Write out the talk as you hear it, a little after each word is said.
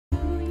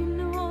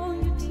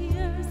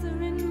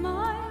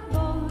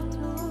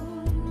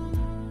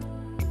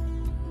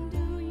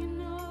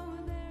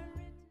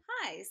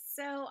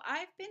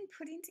been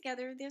putting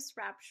together this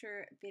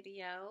rapture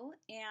video,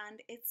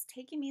 and it's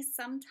taken me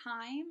some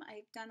time.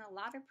 I've done a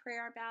lot of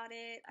prayer about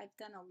it. I've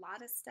done a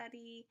lot of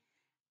study.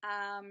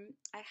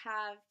 I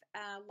have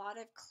a lot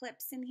of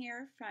clips in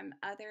here from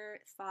other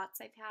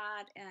thoughts I've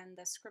had and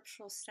the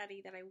scriptural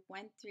study that I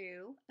went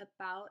through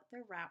about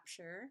the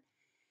rapture.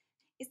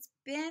 It's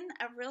been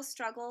a real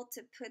struggle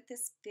to put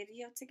this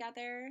video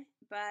together,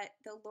 but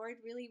the Lord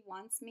really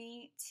wants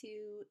me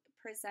to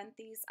present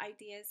these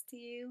ideas to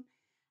you.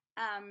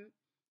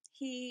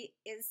 He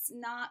is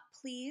not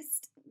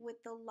pleased with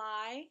the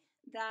lie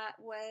that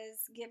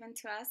was given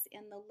to us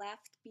in the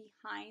Left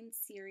Behind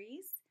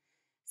series.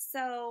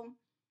 So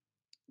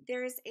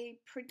there's a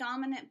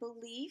predominant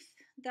belief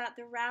that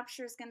the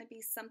rapture is going to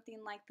be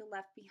something like the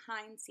Left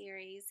Behind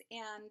series,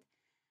 and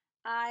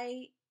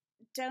I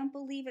don't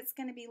believe it's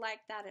going to be like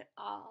that at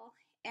all.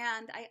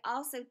 And I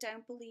also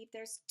don't believe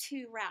there's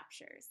two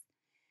raptures.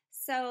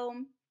 So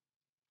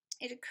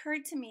it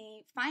occurred to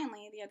me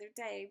finally the other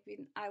day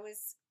when I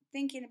was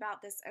thinking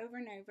about this over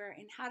and over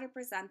and how to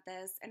present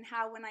this, and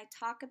how when I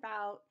talk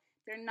about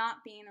there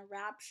not being a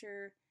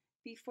rapture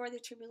before the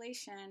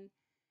tribulation,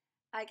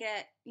 I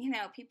get,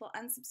 people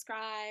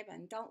unsubscribe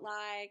and don't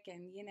like,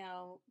 and,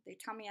 they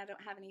tell me I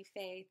don't have any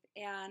faith.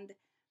 And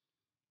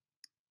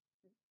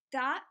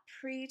that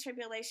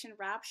pre-tribulation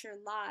rapture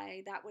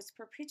lie that was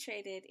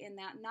perpetrated in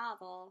that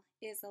novel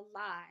is a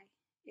lie.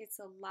 It's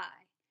a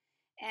lie.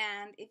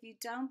 And if you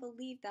don't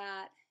believe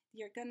that,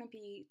 you're going to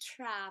be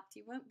trapped.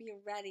 You won't be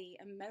ready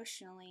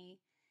emotionally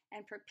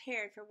and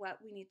prepared for what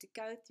we need to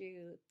go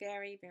through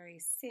very, very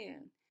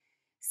soon.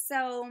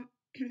 So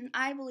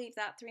I believe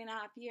that 3.5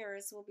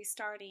 years will be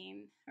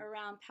starting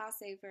around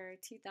Passover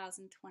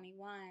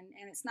 2021,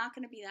 and it's not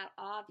going to be that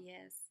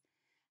obvious,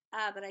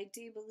 but I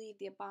do believe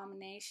the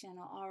abomination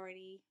will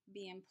already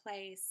be in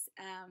place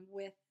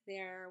with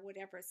their,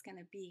 whatever it's going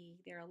to be,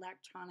 their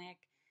electronic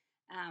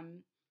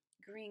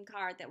green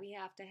card that we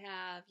have to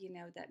have,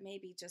 that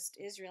maybe just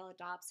Israel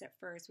adopts at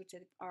first, which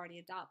they've already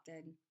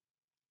adopted,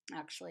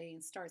 actually,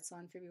 and starts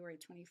on February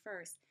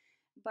 21st.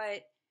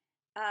 But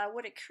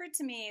what occurred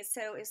to me,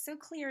 so it's so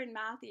clear in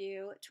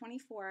Matthew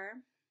 24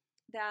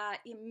 that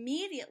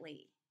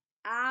immediately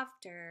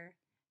after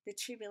the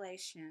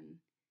tribulation,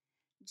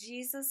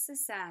 Jesus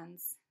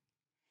ascends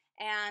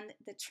and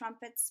the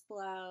trumpets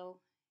blow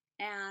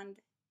and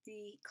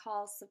the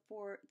calls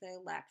for the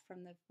elect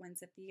from the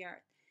winds of the earth.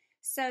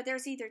 So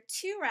there's either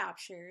two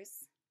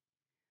raptures,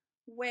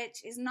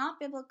 which is not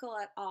biblical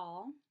at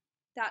all.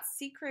 That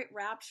secret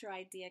rapture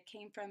idea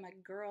came from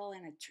a girl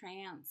in a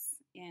trance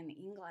in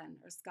England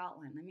or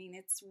Scotland. I mean,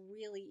 it's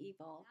really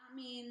evil. That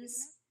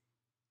means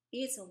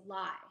it's a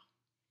lie.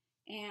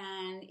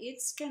 And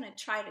it's going to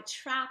try to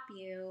trap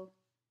you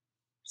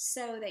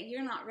so that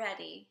you're not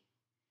ready.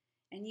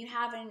 And you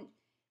haven't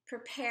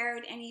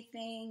prepared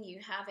anything. You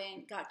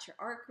haven't got your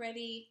ark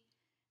ready.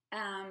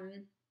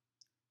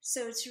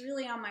 So it's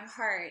really on my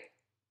heart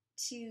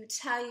to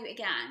tell you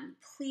again,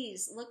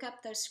 please look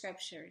up those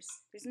scriptures.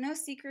 There's no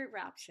secret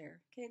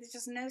rapture. Okay, there's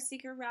just no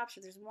secret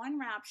rapture. There's one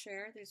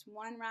rapture. There's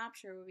one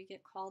rapture where we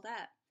get called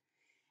up.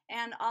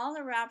 And all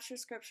the rapture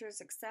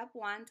scriptures except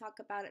one talk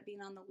about it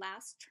being on the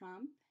last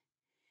trump.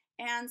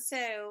 And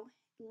so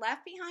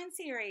Left Behind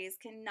series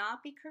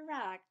cannot be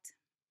correct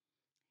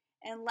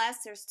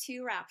unless there's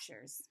two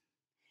raptures.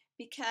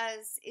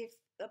 Because if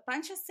a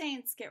bunch of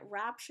saints get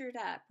raptured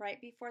up right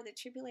before the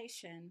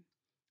tribulation,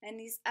 and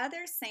these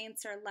other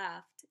saints are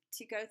left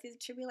to go through the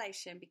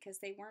tribulation because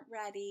they weren't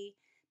ready.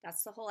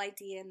 That's the whole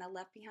idea in the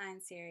Left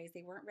Behind series.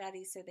 They weren't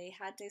ready, so they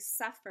had to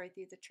suffer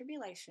through the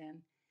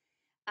tribulation.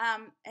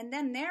 And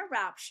then they're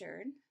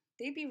raptured.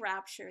 They'd be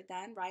raptured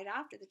then right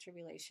after the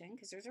tribulation,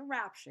 because there's a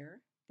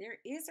rapture. There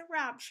is a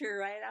rapture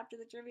right after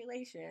the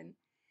tribulation.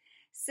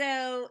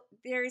 So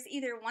there's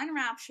either one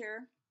rapture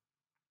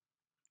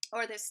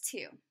or there's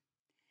two.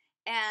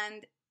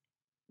 And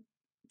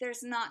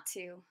there's not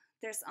two.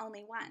 There's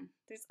only one.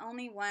 There's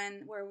only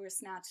one where we're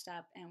snatched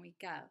up and we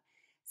go.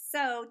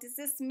 So does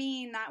this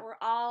mean that we're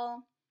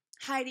all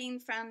hiding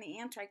from the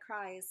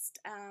Antichrist,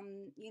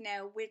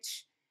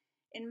 which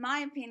in my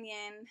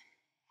opinion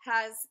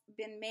has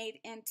been made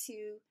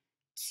into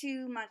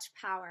too much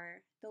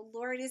power? The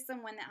Lord is the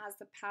one that has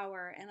the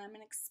power, and I'm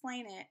going to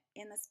explain it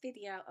in this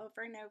video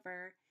over and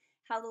over,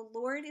 how the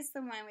Lord is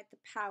the one with the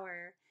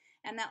power.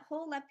 And that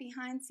whole Left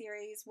Behind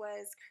series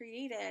was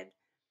created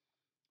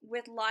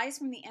with lies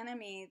from the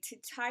enemy to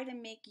try to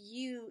make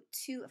you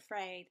too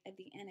afraid of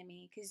the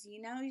enemy. Because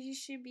you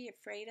should be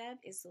afraid of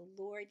is the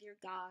Lord your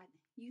God.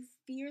 You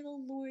fear the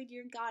Lord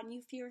your God, and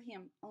you fear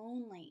him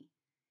only.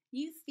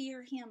 You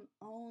fear him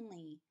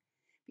only.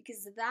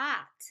 Because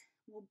that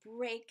will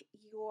break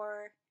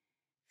your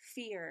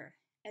fear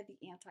of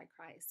the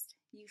Antichrist.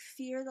 You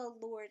fear the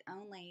Lord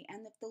only.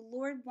 And if the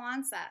Lord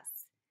wants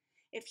us,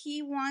 if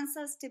he wants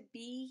us to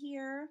be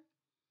here,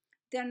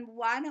 then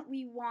why don't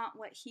we want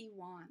what he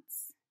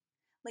wants?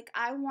 Like,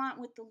 I want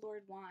what the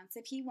Lord wants.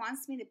 If he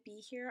wants me to be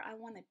here, I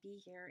want to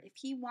be here. If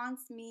he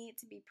wants me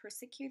to be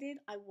persecuted,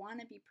 I want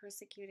to be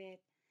persecuted.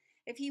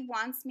 If he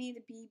wants me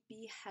to be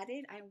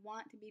beheaded, I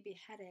want to be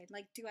beheaded.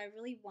 Like, do I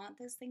really want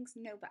those things?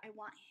 No, but I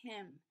want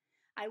him.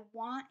 I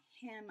want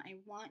him. I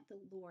want the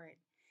Lord.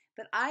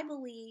 But I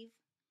believe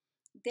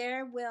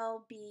there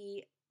will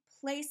be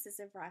places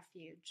of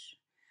refuge.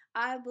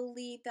 I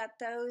believe that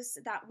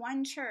that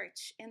one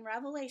church in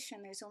Revelation,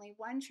 there's only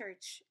one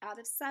church out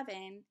of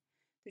 7,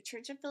 the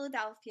Church of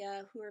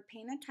Philadelphia, who are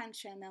paying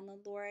attention, and the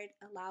Lord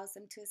allows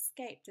them to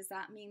escape. Does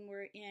that mean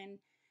we're in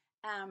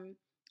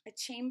a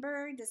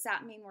chamber? Does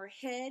that mean we're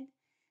hid?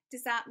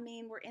 Does that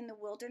mean we're in the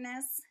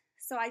wilderness?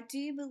 So I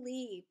do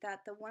believe that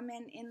the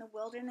woman in the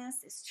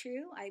wilderness is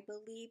true. I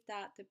believe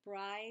that the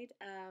bride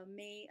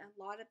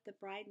a lot of the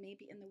bride may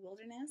be in the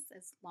wilderness,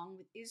 as along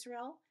with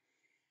Israel.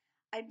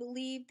 I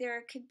believe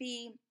there could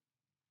be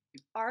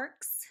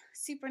arks,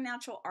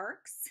 supernatural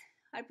arks.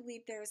 I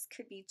believe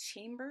could be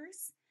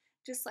chambers,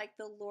 just like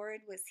the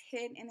Lord was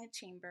hid in a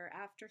chamber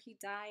after he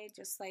died,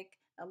 just like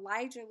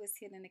Elijah was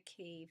hid in a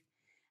cave.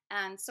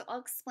 And so I'll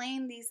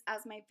explain these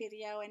as my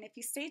video, and if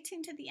you stay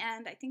tuned to the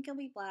end, I think you'll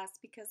be blessed,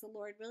 because the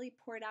Lord really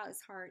poured out his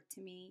heart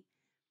to me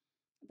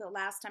the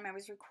last time I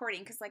was recording,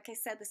 because like I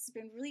said, this has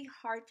been really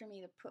hard for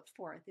me to put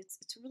forth. It's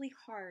really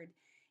hard.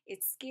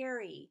 It's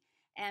scary,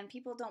 and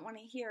people don't want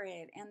to hear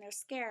it, and they're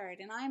scared,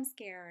 and I'm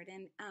scared,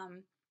 and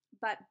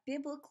but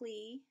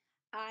biblically,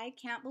 I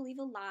can't believe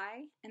a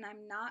lie, and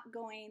I'm not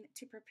going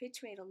to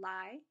perpetuate a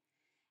lie.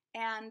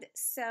 And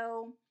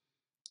so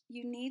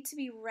you need to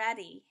be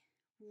ready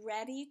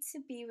to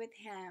be with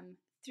him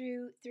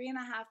through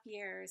 3.5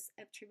 years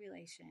of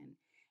tribulation.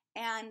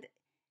 And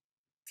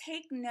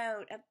take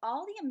note of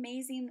all the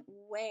amazing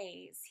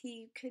ways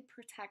he could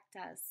protect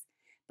us.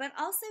 But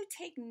also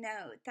take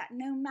note that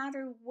no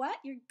matter what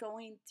you're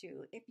going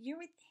through, if you're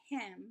with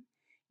him,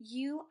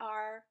 you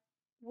are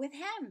with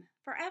him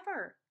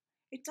forever.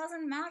 It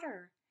doesn't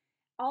matter.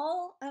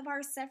 All of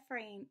our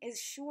suffering is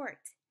short.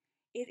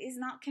 It is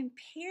not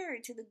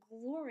compared to the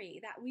glory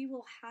that we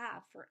will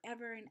have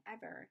forever and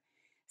ever.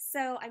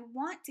 So I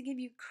want to give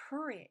you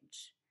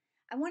courage.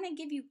 I want to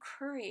give you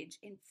courage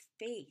in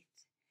faith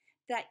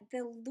that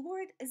the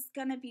Lord is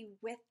going to be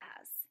with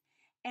us.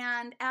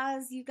 And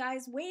as you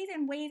guys wait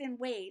and wait and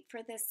wait for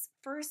this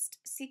first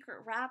secret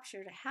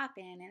rapture to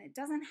happen, and it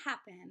doesn't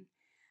happen,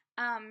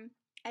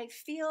 I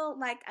feel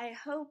like I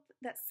hope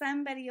that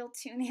somebody will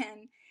tune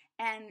in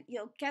and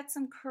you'll get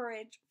some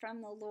courage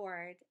from the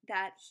Lord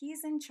that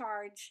he's in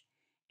charge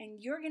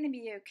and you're going to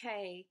be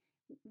okay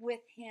with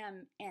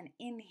him and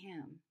in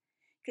him.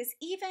 Because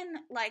even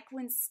like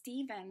when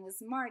Stephen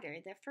was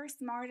martyred, the first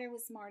martyr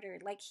was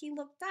martyred, like he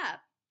looked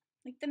up.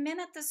 Like the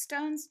minute the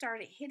stones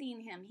started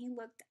hitting him, he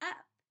looked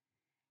up.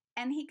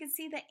 And he could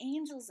see the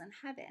angels in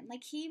heaven.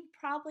 Like he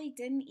probably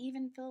didn't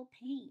even feel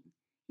pain.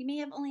 He may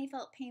have only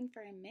felt pain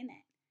for a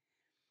minute.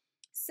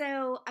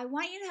 So I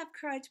want you to have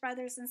courage,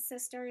 brothers and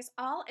sisters,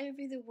 all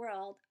over the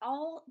world,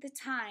 all the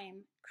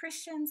time.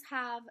 Christians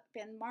have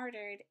been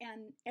martyred,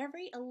 and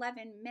every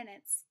 11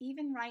 minutes,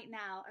 even right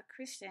now, a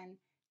Christian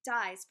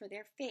dies for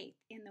their faith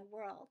in the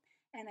world.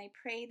 And I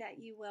pray that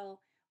you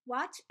will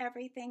watch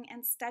everything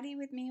and study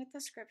with me with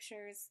the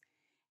scriptures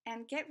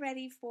and get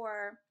ready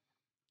for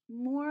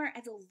more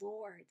of the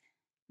Lord,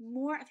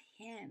 more of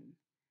him.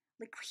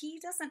 Like he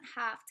doesn't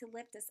have to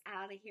lift us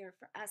out of here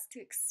for us to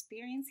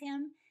experience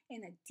him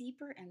in a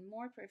deeper and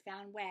more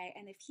profound way.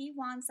 And if he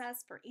wants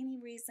us for any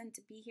reason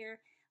to be here,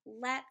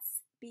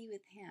 let's be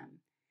with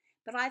him.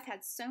 But I've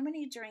had so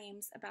many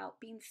dreams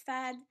about being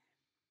fed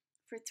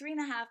for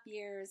 3.5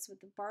 years with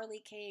the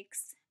barley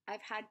cakes.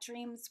 I've had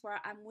dreams where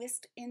I'm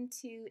whisked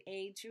into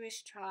a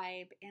Jewish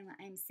tribe and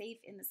I'm safe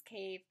in this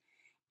cave,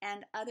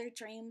 and other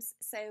dreams.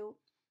 So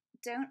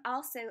don't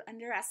also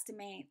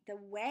underestimate the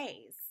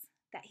ways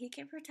that he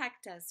can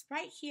protect us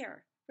right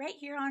here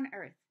on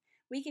earth.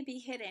 We could be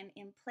hidden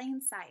in plain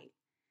sight.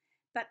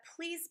 But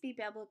please be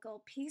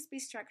biblical, please be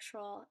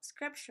scriptural,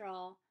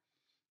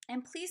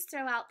 and please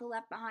throw out the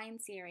Left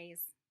Behind series.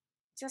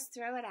 Just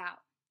throw it out.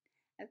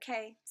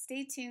 Okay,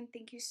 stay tuned.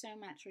 Thank you so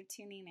much for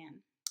tuning in.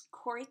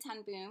 Corrie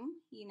ten Boom,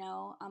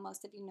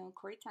 most of you know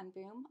Corrie ten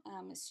Boom.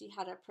 She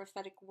had a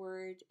prophetic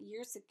word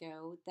years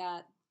ago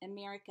that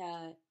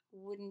America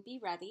wouldn't be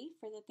ready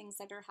for the things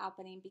that are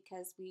happening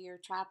because we are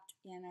trapped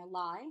in a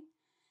lie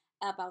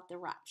about the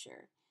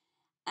rapture.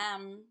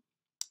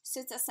 So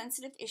it's a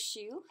sensitive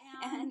issue.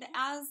 And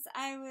as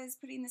I was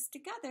putting this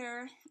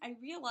together, I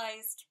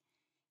realized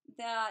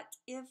that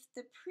if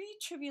the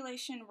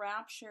pre-tribulation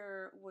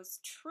rapture was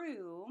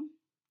true,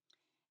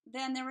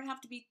 then there would have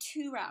to be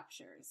 2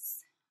 raptures.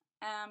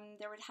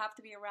 There would have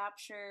to be a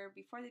rapture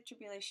before the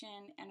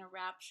tribulation and a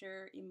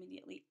rapture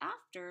immediately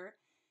after,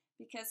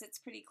 because it's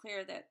pretty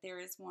clear that there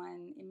is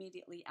one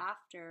immediately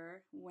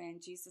after when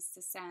Jesus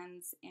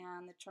descends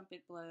and the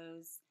trumpet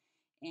blows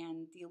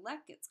and the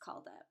elect gets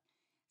called up.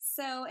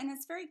 So, and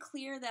it's very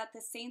clear that the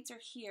saints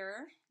are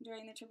here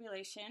during the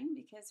tribulation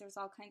because there's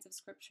all kinds of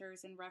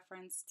scriptures in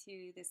reference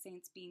to the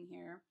saints being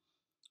here.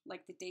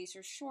 Like the days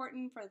are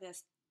shortened for the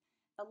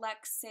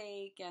elect's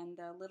sake, and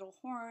the little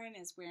horn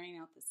is wearing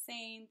out the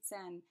saints,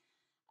 and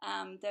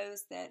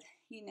those that,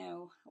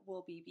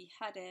 will be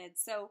beheaded.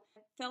 So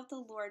I felt the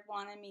Lord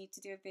wanted me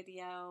to do a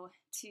video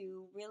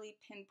to really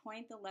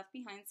pinpoint the Left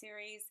Behind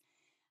series,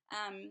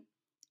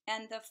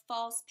 and the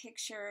false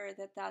picture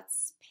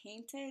that's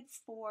painted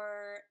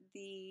for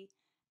the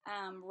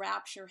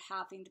rapture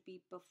having to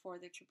be before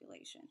the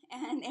tribulation.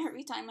 And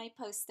every time I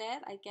post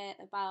it, I get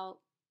about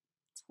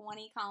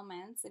 20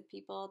 comments of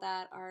people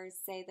that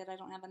say that I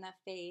don't have enough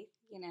faith,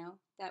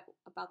 that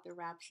about the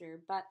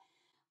rapture. But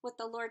what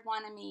the Lord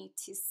wanted me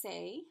to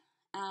say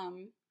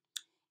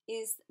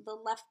is the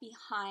Left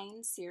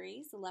Behind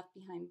series, the Left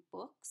Behind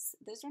books.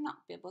 Those are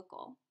not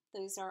biblical.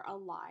 Those are a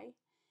lie.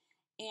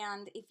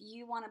 And if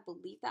you want to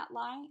believe that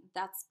lie,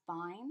 that's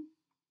fine.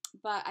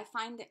 But I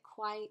find it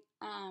quite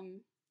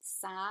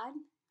sad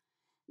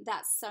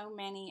that so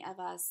many of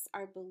us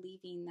are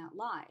believing that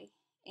lie.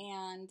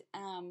 And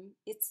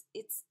it's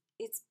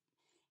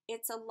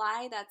a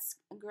lie that's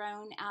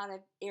grown out of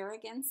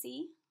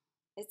arrogancy.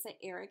 It's an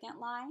arrogant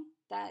lie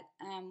that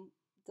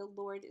the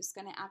Lord is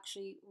going to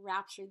actually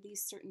rapture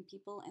these certain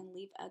people and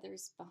leave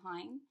others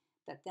behind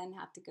that then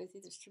have to go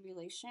through this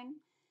tribulation.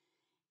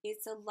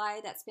 It's a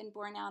lie that's been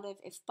born out of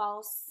a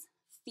false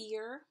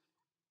fear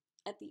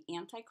of the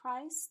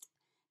Antichrist,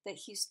 that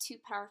he's too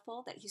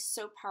powerful, that he's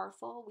so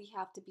powerful we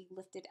have to be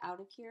lifted out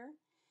of here.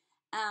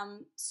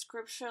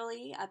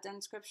 Scripturally, I've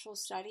done scriptural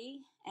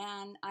study,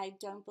 and I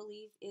don't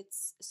believe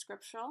it's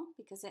scriptural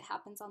because it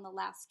happens on the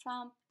last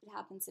trump. It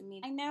happens in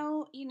me. I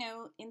know,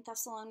 in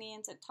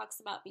Thessalonians it talks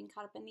about being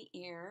caught up in the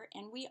air,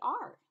 and we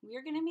are.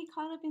 We're going to be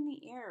caught up in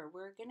the air.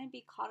 We're going to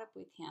be caught up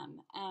with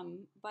him.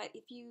 But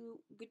if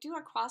you do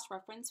a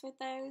cross-reference with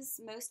those,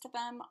 most of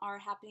them are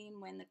happening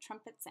when the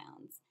trumpet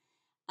sounds,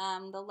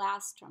 the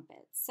last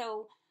trumpet.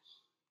 So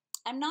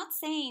I'm not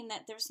saying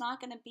that there's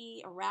not going to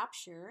be a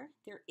rapture.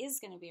 There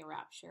is going to be a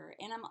rapture.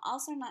 And I'm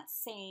also not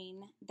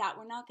saying that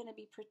we're not going to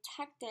be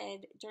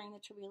protected during the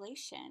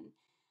tribulation.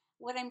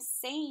 What I'm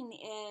saying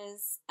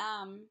is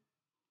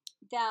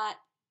that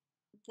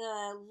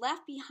the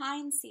Left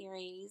Behind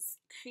series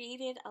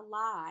created a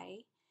lie,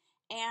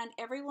 and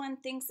everyone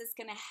thinks it's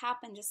going to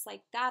happen just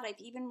like that. I've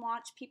even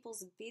watched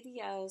people's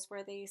videos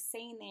where they're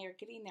saying they are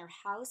getting their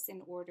house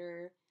in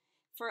order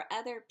for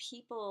other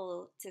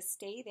people to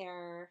stay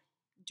there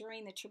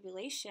during the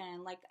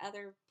tribulation, like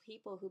other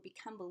people who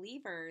become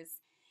believers.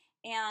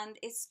 And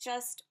it's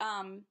just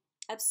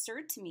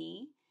absurd to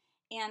me,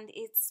 and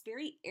it's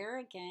very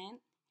arrogant.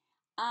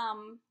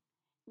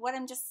 What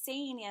I'm just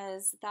saying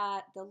is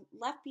that the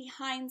Left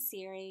Behind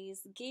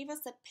series gave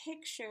us a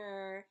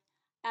picture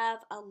of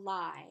a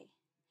lie.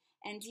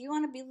 And do you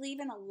want to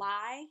believe in a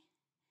lie?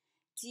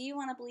 Do you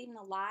want to believe in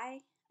a lie?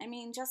 I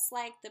mean, just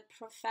like the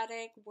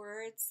prophetic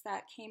words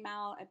that came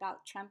out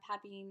about Trump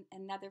having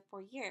another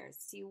 4 years.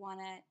 Did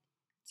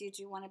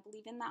you want to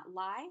believe in that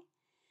lie?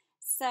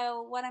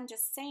 So what I'm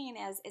just saying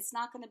is it's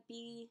not going to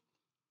be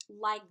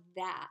like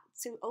that.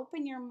 So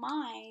open your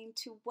mind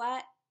to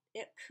what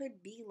it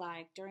could be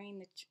like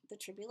during the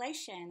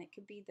tribulation. It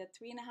could be the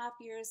 3.5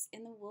 years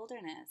in the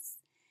wilderness,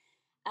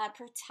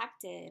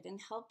 protected and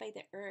held by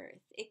the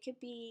earth. It could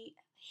be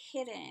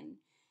hidden.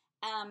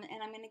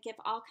 And I'm going to give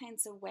all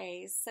kinds of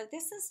ways. So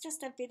this is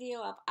just a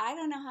video of, I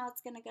don't know how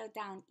it's going to go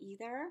down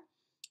either.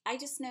 I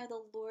just know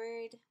the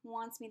Lord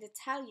wants me to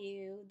tell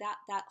you that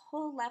that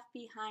whole Left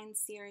Behind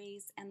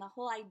series and the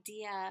whole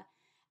idea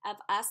of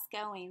us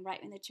going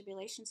right when the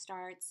tribulation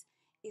starts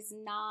is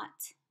not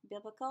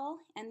biblical.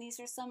 And these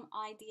are some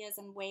ideas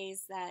and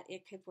ways that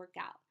it could work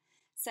out.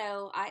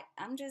 So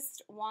I'm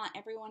just want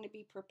everyone to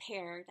be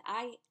prepared.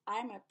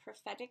 I'm a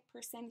prophetic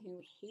person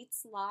who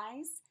hates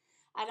lies.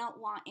 I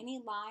don't want any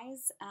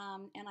lies,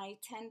 and I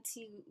tend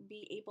to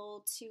be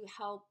able to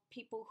help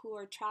people who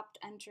are trapped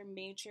under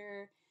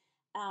major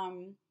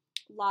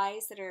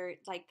lies that are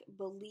like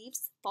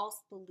beliefs,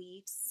 false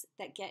beliefs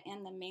that get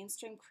in the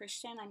mainstream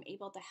Christian. I'm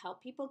able to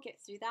help people get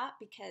through that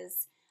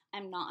because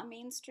I'm not a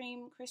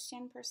mainstream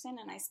Christian person,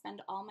 and I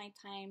spend all my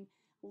time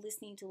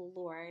listening to the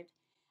Lord.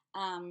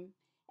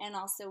 And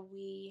also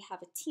we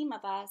have a team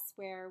of us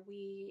where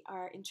we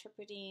are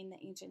interpreting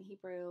the ancient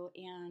Hebrew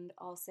and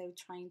also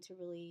trying to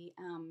really,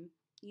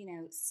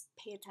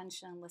 pay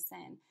attention and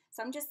listen.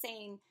 So I'm just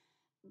saying,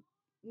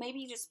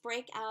 maybe just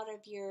break out of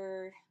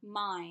your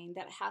mind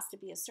that it has to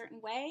be a certain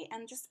way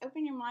and just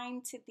open your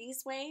mind to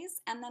these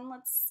ways. And then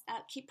let's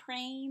keep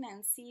praying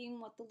and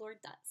seeing what the Lord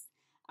does.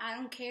 I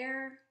don't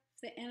care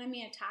if the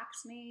enemy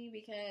attacks me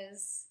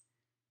because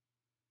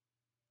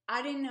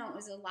I didn't know it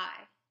was a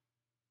lie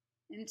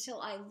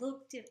until I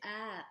looked it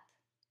up,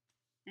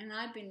 and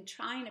I've been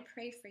trying to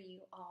pray for you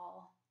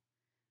all.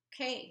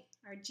 Okay,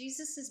 our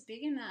Jesus is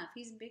big enough.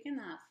 He's big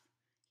enough.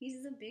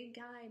 He's the big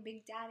guy,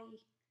 big daddy.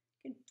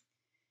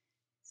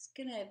 He's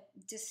gonna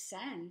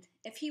descend.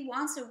 If he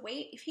wants to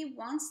wait, if he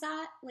wants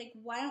that, like,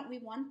 why don't we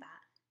want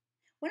that?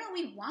 Why don't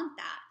we want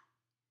that?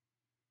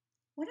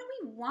 Why don't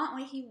we want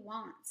what he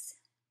wants?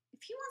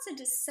 If he wants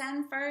to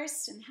descend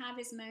first and have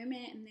his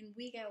moment and then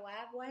we go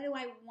up, why do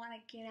I want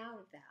to get out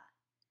of that?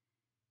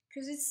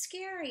 Because it's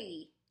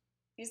scary.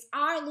 Is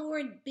our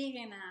Lord big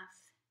enough?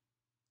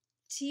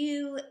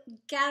 to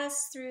get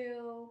us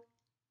through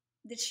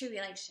the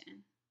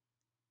tribulation?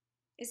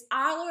 Is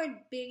our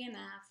Lord big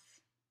enough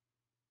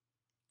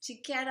to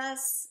get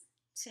us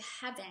to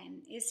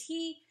heaven? Isn't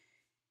he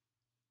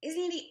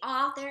the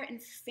author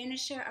and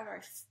finisher of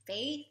our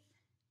faith?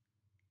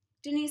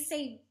 Didn't he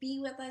say, be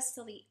with us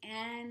till the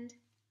end?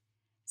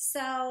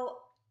 So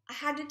I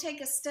had to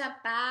take a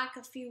step back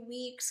a few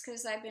weeks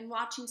because I've been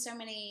watching so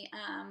many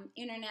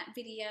internet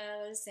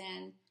videos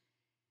and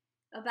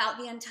about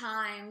the end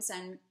times,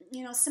 and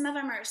some of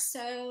them are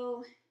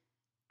so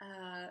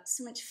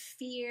much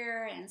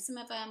fear, and some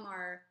of them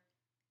are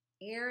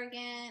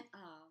arrogant.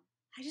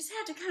 I just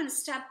had to kind of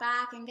step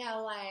back and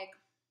go like,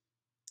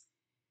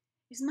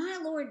 is my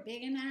Lord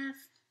big enough?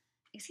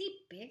 Is he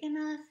big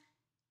enough?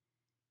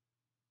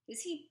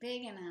 Is he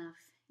big enough?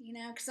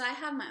 Because I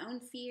have my own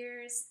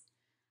fears.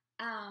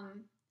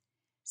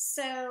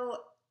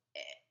 So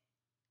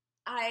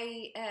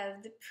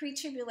the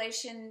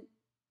pre-tribulation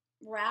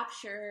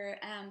rapture,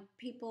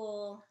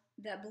 people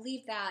that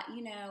believe that,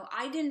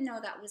 I didn't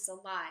know that was a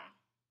lie.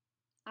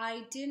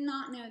 I did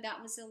not know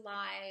that was a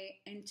lie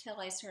until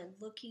I started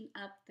looking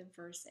up the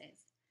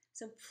verses.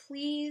 So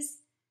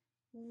please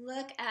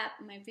look up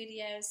my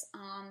videos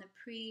on the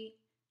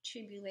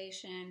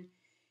pre-tribulation,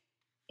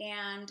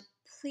 and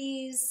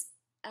please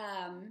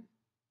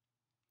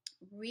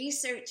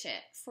research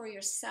it for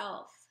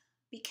yourself,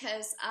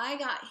 because I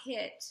got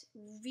hit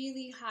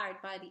really hard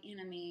by the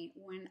enemy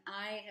when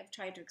I have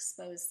tried to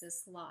expose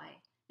this lie.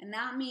 And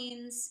that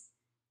means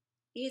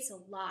it's a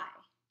lie.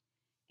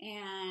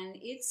 And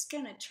it's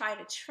going to try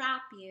to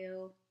trap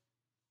you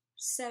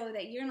so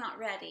that you're not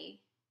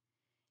ready.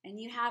 And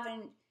you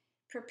haven't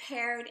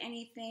prepared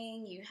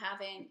anything. You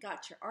haven't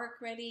got your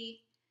ark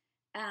ready.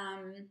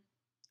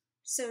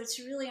 So it's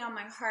really on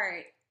my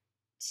heart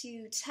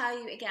to tell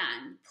you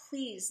again,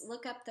 please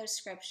look up those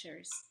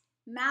scriptures.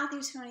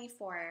 Matthew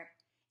 24,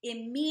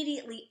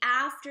 immediately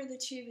after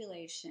the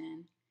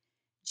tribulation,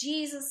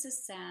 Jesus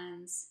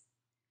ascends,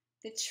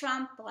 the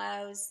trump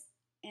blows,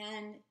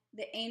 and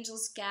the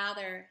angels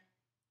gather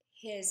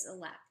his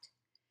elect.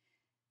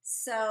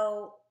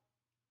 So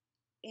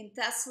in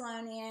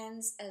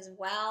Thessalonians as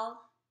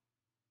well,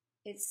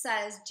 it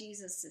says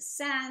Jesus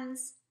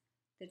ascends,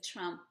 the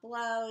trump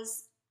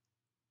blows,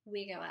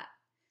 we go up.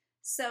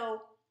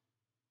 So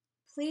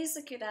please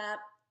look it up.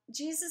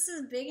 Jesus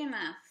is big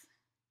enough.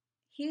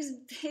 He's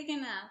big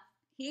enough.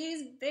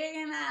 He's big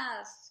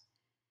enough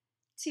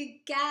to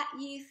get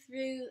you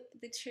through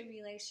the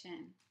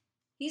tribulation.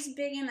 He's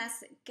big enough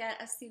to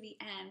get us through the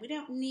end. We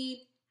don't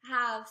need to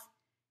have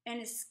an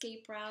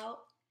escape route.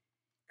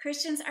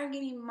 Christians are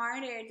getting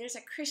martyred. There's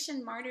a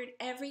Christian martyred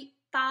every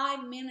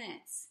 5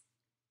 minutes.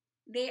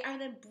 They are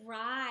the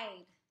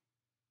bride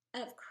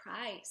of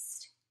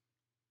Christ.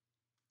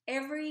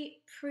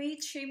 Every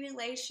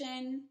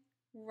pre-tribulation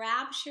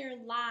rapture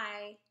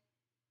lie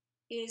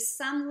is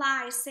some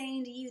lie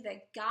saying to you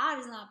that God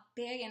is not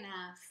big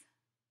enough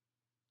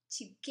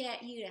to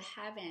get you to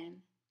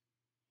heaven.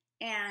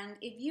 And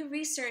if you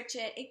research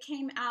it, it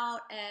came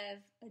out of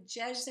a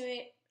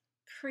Jesuit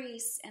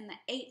priest in the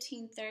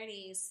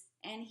 1830s,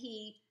 and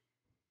he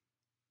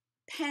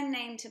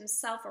pen-named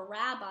himself a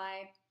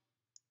rabbi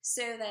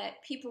so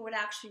that people would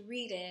actually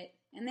read it.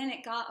 And then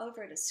it got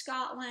over to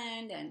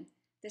Scotland, and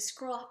this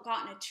girl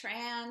got in a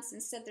trance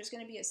and said there's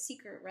going to be a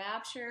secret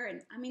rapture.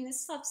 And I mean,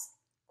 this stuff's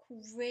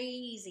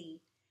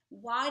crazy.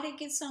 Why did it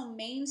get so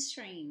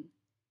mainstream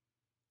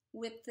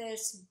with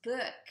this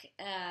book?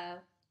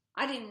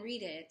 I didn't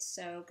read it,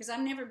 so, because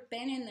I've never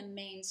been in the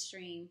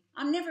mainstream.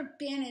 I've never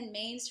been in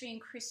mainstream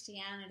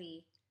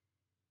Christianity.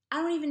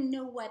 I don't even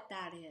know what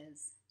that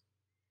is.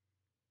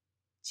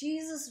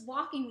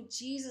 Walking with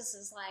Jesus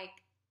is like,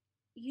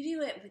 you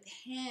do it with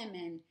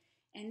him,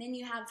 and then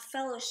you have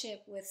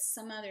fellowship with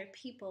some other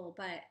people,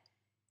 but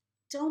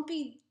don't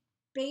be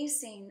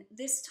basing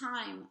this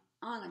time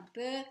on a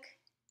book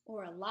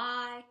or a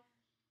lie,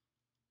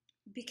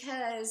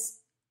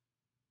 because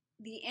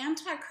the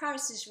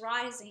Antichrist is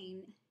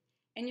rising,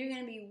 and you're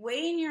going to be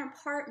waiting in your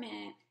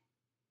apartment,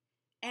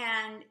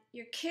 and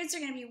your kids are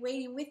going to be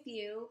waiting with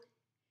you,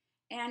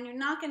 and you're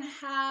not going to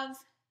have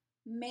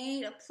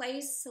made a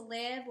place to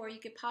live where you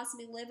could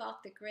possibly live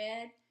off the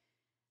grid.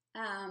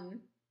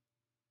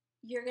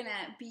 You're going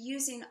to be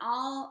using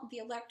all the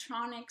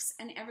electronics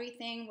and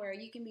everything where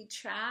you can be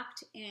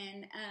tracked,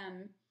 and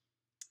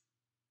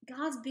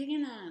God's big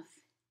enough.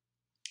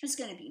 There's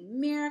going to be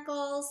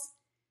miracles,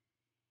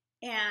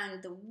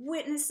 and the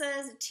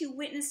witnesses, the 2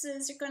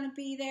 witnesses are going to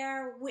be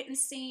there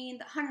witnessing.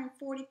 The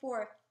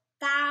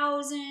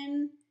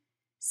 144,000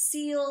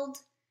 sealed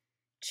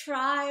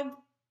tribe,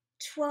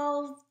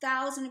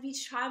 12,000 of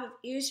each tribe of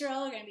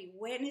Israel are going to be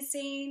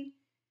witnessing.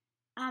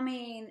 I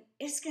mean,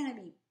 it's going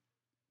to be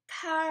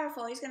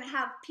powerful. He's going to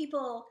have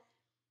people,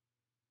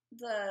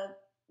 the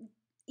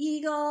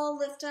eagle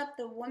lift up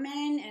the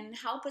woman and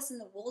help us in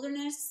the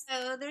wilderness.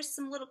 So there's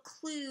some little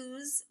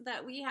clues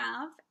that we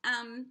have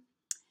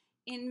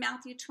in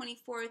Matthew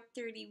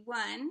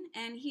 24:31.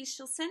 And he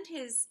shall send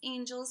his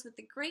angels with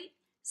a great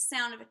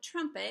sound of a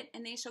trumpet,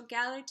 and they shall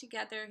gather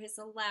together his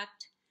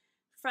elect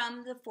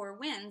from the four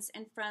winds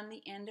and from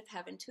the end of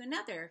heaven to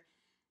another.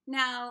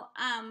 Now,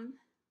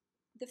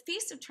 the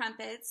Feast of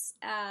Trumpets,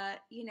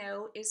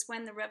 is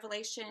when the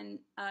Revelation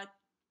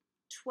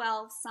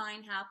 12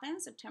 sign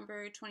happens,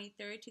 September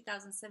 23rd,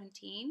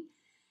 2017.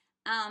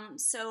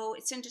 So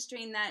it's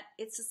interesting that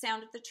it's the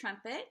sound of the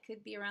trumpet,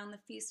 could be around the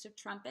Feast of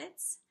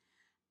Trumpets.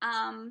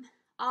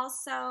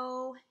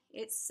 Also,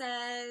 it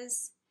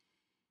says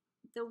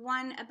the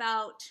one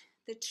about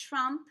the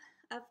trump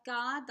of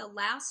God, the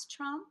last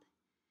trump.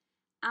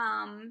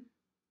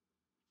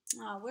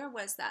 Where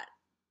was that?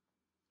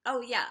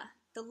 Oh, yeah,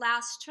 the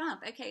last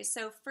trump. Okay,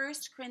 so 1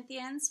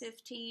 Corinthians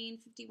 15,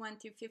 51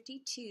 through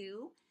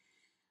 52.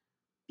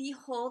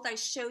 Behold, I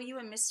show you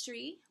a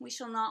mystery. We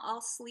shall not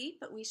all sleep,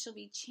 but we shall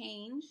be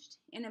changed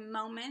in a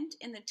moment,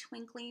 in the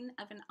twinkling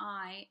of an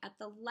eye, at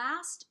the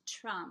last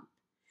trump.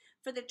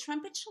 For the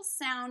trumpet shall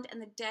sound,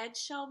 and the dead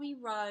shall be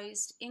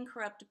raised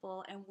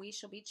incorruptible, and we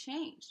shall be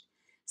changed.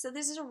 So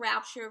this is a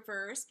rapture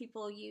verse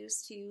people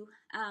use to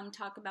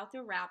talk about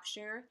the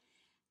rapture.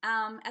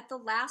 At the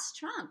last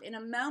trump, in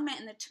a moment,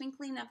 in the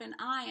twinkling of an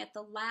eye, at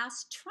the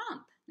last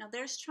trump. Now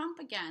there's trump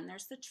again.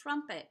 There's the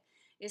trumpet.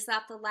 Is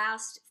that the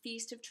last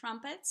Feast of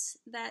Trumpets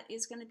that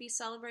is going to be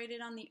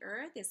celebrated on the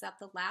earth? Is that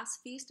the last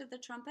Feast of the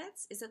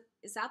Trumpets? Is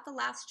that the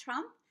last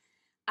trump?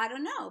 I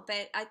don't know,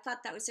 but I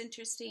thought that was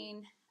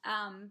interesting.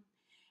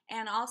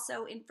 And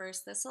also in 1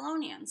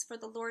 Thessalonians, for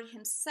the Lord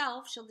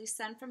himself shall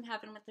descend from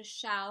heaven with a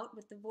shout,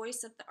 with the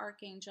voice of the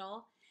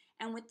archangel,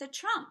 and with the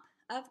trump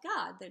of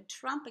God. The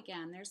trump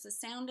again. There's the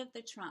sound of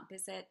the trump.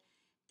 Is it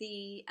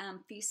the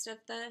Feast of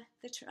the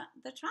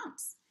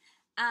Trumps?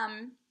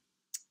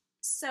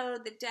 So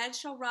the dead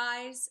shall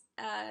rise,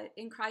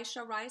 in Christ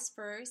shall rise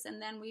first,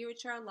 and then we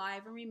which are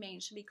alive and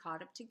remain shall be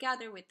caught up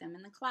together with them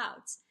in the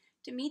clouds,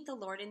 to meet the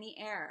Lord in the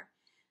air.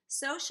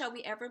 So shall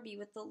we ever be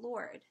with the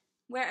Lord.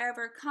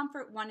 Wherever,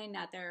 comfort one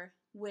another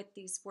with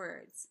these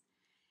words.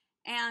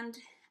 And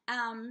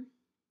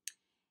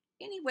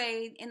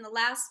anyway, in the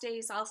last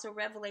days, also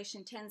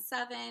Revelation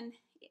 10:7,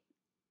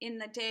 in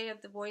the day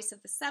of the voice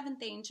of the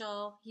seventh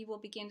angel, he will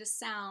begin to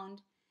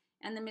sound,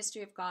 and the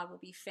mystery of God will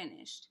be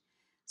finished.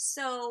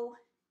 So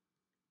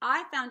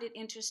I found it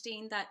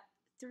interesting that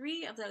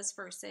 3 of those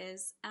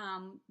verses,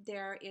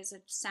 there is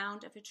a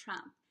sound of a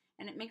trump,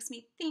 and it makes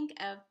me think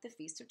of the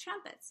Feast of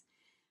Trumpets.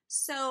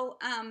 So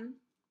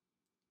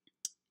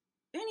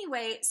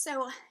anyway,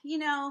 so,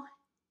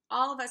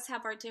 all of us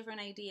have our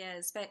different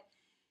ideas, but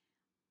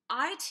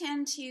I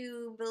tend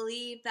to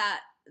believe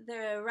that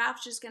the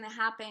rapture is going to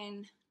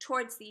happen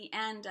towards the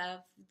end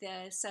of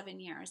the 7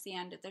 years, the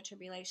end of the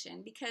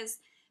tribulation, because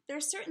there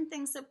are certain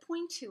things that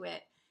point to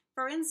it.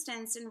 For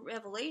instance, in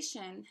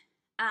Revelation,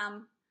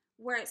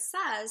 where it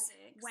says,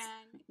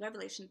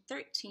 Revelation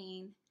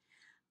 13,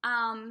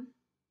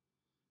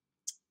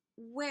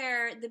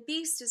 where the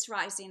beast is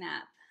rising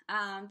up,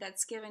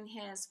 that's given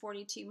his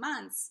 42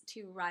 months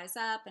to rise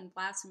up and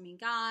blaspheme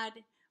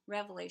God,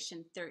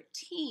 Revelation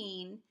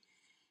 13,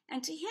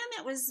 and to him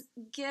it was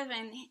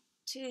given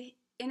to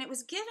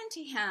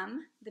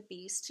him, the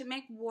beast, to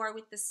make war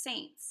with the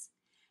saints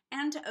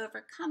and to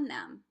overcome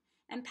them.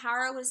 And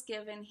power was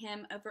given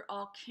him over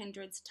all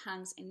kindreds,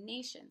 tongues, and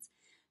nations.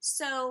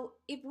 So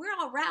if we're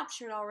all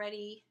raptured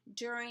already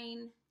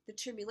during the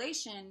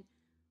tribulation,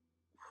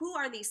 who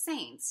are these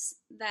saints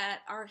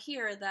that are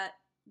here that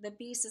the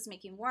beast is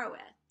making war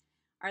with?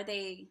 Are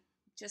they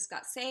just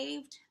got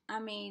saved? I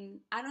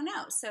mean, I don't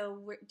know.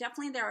 So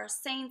definitely there are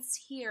saints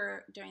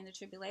here during the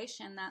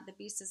tribulation that the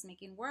beast is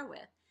making war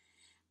with.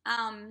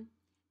 The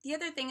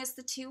other thing is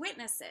the 2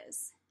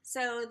 witnesses.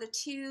 So the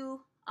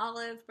 2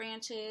 olive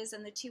branches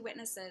and the 2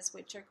 witnesses,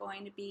 which are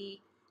going to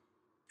be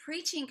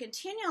preaching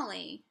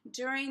continually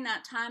during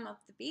that time of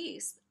the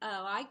beast.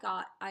 I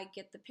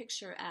get the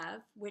picture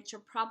of, which are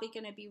probably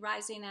going to be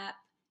rising up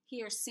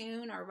here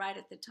soon or right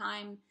at the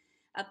time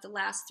of the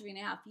last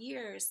 3.5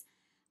 years.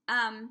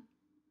 Are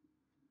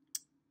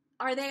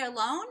they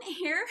alone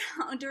here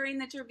during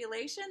the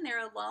tribulation?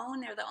 They're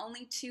alone. They're the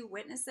only 2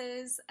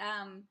 witnesses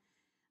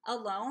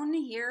alone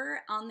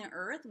here on the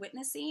earth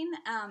witnessing.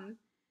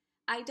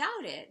 I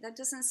doubt it. That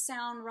doesn't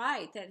sound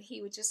right, that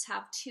he would just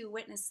have 2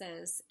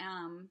 witnesses.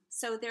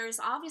 So there's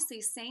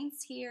obviously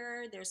saints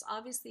here. There's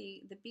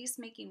obviously the beast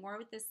making war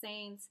with the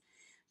saints.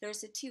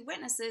 There's the 2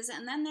 witnesses,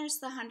 and then there's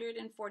the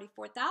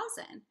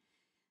 144,000.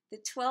 The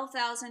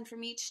 12,000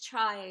 from each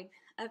tribe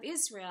of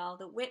Israel,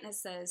 the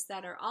witnesses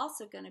that are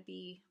also going to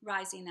be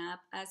rising up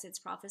as it's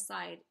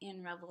prophesied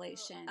in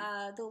Revelation.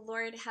 The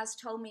Lord has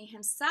told me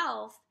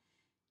himself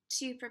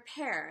to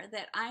prepare,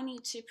 that I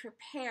need to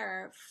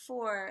prepare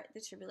for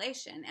the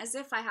tribulation, as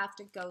if I have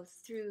to go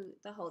through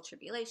the whole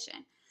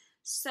tribulation.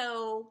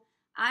 So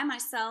I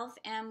myself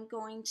am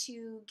going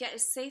to get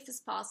as safe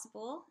as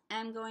possible.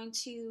 I'm going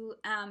to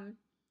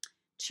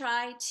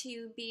try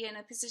to be in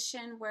a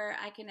position where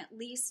I can at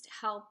least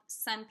help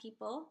some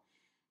people.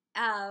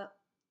 I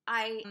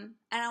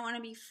don't want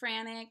to be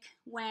frantic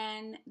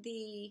when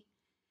the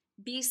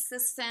beast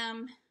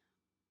system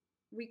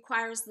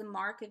requires the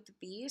mark of the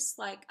beast.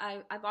 Like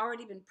I've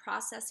already been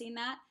processing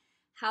that.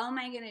 How am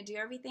I going to do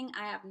everything?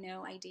 I have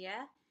no idea.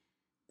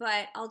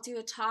 But I'll do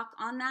a talk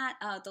on that.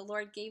 The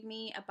Lord gave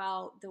me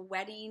about the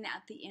wedding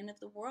at the end of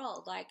the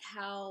world, like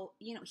how,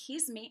 you know,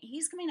 He's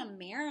coming to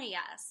marry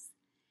us.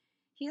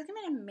 He's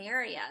coming to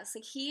marry us.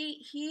 Like He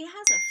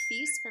has a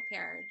feast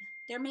prepared.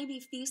 There may be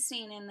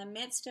feasting in the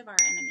midst of our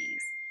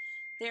enemies.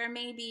 There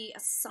may be a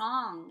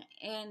song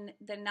in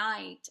the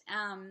night.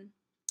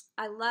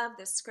 I love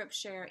this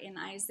scripture in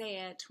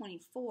Isaiah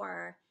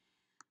 24.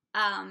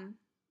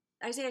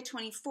 Isaiah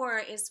 24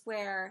 is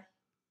where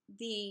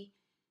the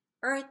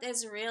earth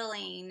is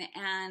reeling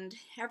and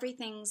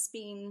everything's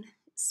being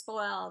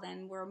spoiled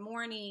and we're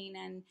mourning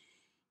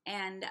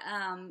and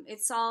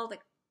it's all the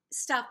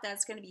stuff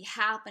that's going to be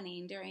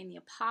happening during the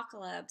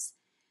apocalypse.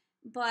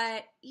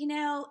 But, you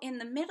know, in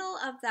the middle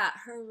of that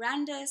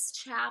horrendous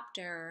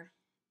chapter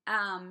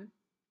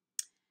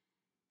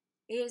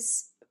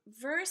is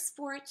verse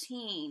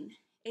 14.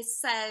 It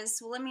says,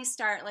 well, let me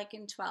start like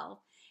in 12.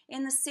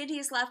 And the city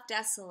is left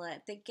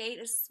desolate, the gate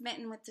is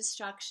smitten with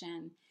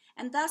destruction.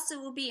 And thus it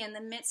will be in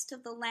the midst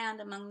of the land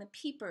among the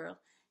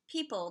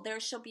people. There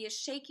shall be a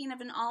shaking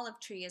of an olive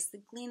tree as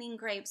the gleaning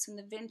grapes when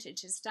the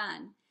vintage is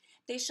done.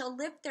 They shall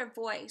lift their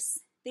voice.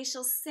 They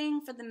shall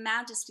sing for the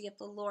majesty of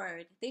the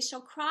Lord. They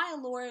shall cry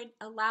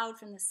aloud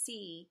from the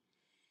sea.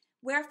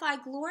 Wherefore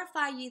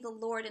glorify ye the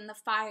Lord in the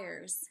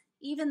fires,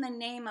 even the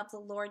name of the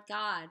Lord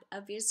God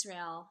of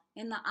Israel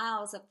in the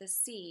isles of the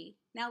sea.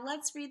 Now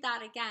let's read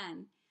that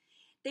again.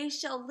 They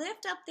shall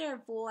lift up their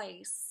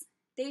voice.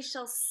 They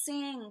shall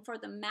sing for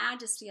the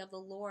majesty of the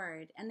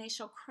Lord, and they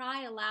shall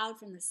cry aloud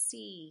from the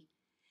sea.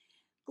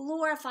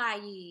 Glorify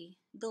ye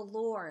the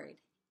Lord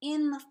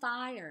in the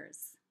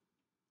fires,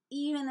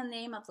 even the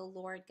name of the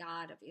Lord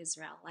God of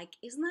Israel. Like,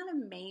 isn't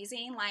that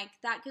amazing? Like,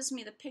 that gives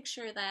me the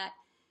picture that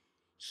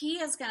He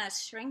is going to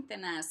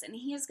strengthen us, and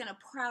He is going to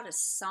pour out a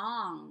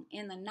song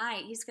in the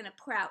night. He's going to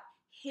pour out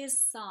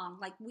His song.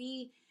 Like,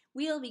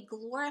 we'll be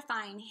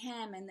glorifying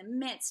Him in the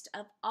midst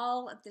of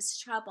all of this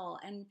trouble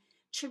and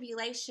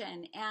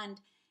tribulation, and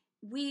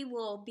we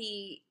will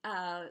be,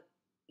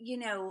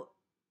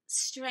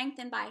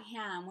 strengthened by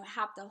Him. We'll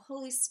have the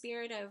Holy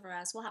Spirit over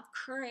us. We'll have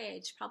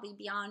courage, probably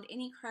beyond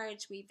any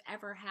courage we've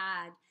ever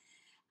had.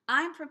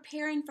 I'm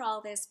preparing for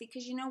all this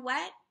because you know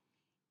what?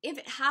 If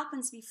it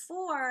happens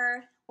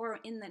before or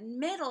in the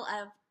middle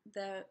of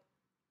the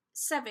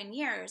 7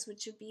 years,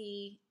 which would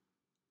be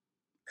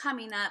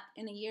coming up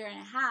in a year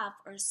and a half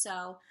or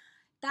so,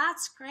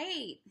 that's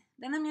great.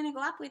 Then I'm going to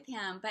go up with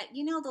Him. But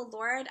you know, the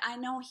Lord, I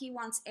know He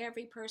wants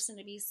every person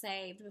to be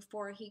saved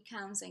before He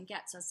comes and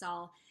gets us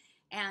all.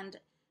 And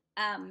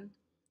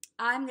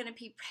I'm going to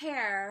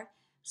prepare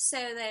so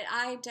that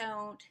I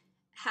don't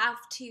have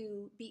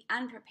to be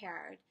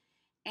unprepared.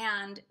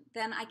 And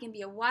then I can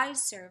be a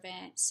wise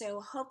servant. So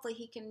hopefully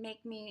He can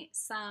make me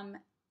some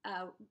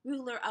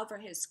ruler over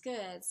His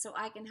goods so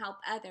I can help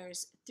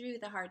others through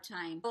the hard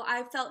time. So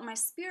I felt in my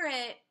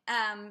spirit,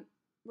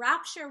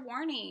 rapture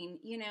warning,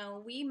 you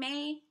know, we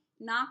may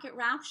not get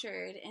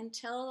raptured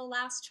until the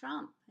last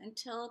trump,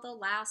 until the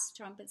last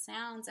trumpet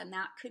sounds. And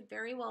that could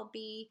very well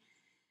be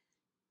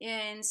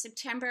in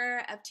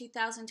September of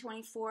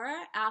 2024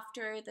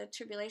 after the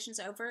tribulation's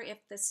over, if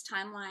this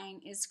timeline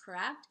is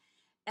correct.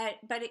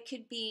 But it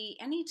could be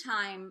any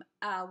time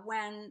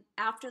when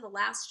after the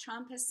last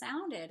trump has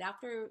sounded,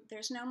 after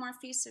there's no more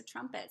Feasts of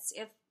Trumpets,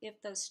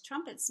 if those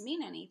trumpets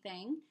mean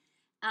anything.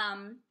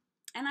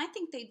 And I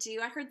think they do.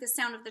 I heard the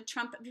sound of the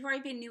trumpet before I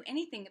even knew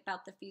anything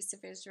about the Feast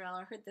of Israel.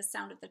 I heard the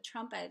sound of the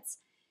trumpets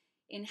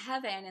in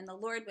heaven, and the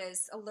Lord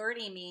was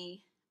alerting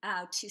me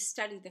to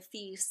study the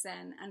feasts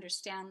and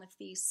understand the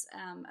feasts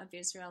of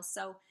Israel.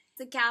 So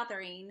the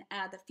gathering,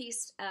 the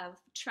Feast of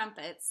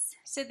Trumpets.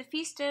 So the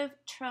Feast of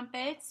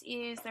Trumpets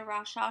is the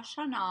Rosh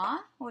Hashanah,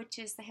 which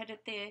is the head of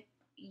the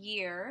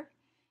year.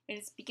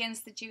 It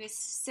begins the Jewish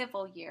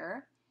civil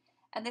year.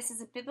 And this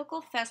is a biblical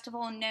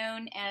festival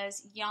known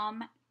as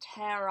Yom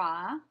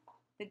Teruah,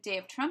 the Day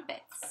of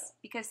Trumpets,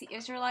 because the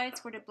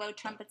Israelites were to blow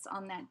trumpets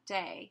on that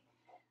day.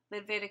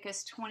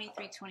 Leviticus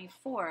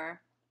 23:24.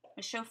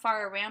 A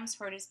shofar, a ram's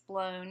horn, is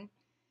blown,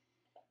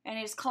 and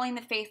it is calling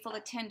the faithful to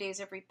 10 days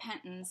of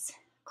repentance,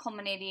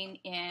 culminating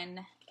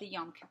in the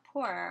Yom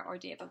Kippur, or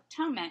Day of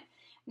Atonement.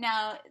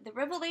 Now, the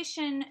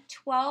Revelation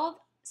 12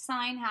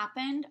 sign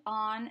happened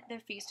on the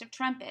Feast of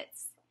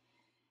Trumpets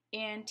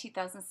in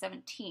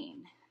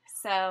 2017.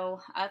 So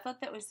I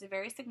thought that was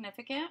very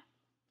significant.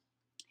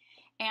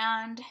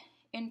 And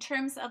in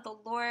terms of the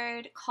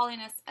Lord calling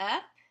us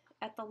up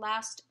at the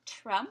last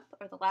trump,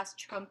 or the last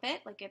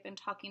trumpet, like I've been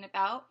talking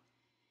about,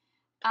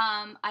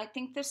 I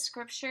think the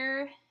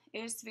scripture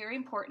is very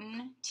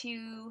important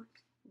to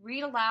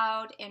read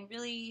aloud and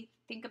really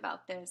think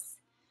about this.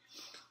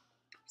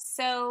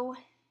 So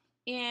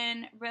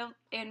in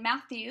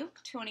Matthew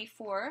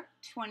 24,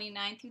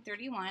 29 through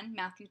 31,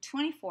 Matthew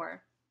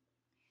 24,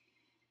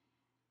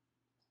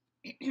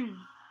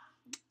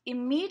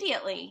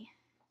 immediately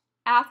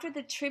after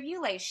the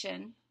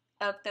tribulation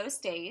of those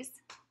days,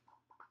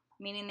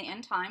 meaning the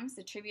end times,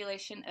 the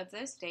tribulation of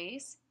those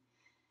days.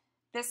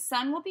 The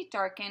sun will be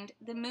darkened,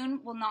 the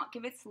moon will not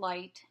give its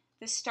light,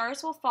 the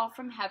stars will fall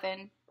from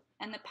heaven,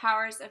 and the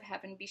powers of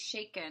heaven be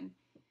shaken.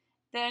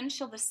 Then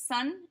the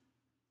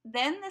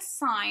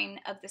sign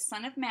of the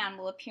Son of Man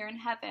will appear in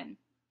heaven.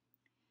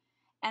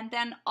 And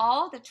then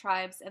all the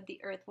tribes of the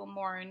earth will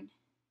mourn,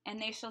 and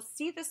they shall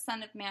see the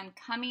Son of Man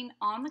coming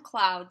on the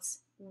clouds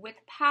with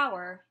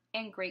power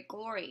and great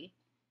glory.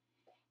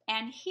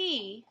 And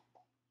he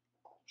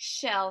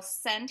shall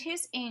send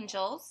his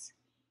angels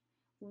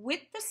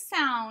with the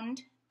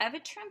sound of a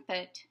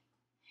trumpet,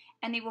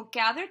 and they will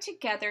gather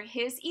together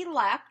his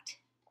elect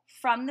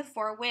from the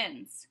four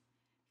winds,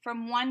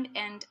 from one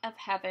end of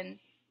heaven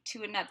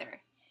to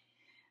another.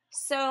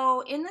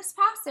 So in this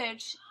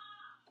passage,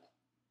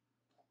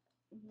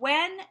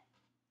 when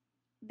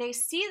they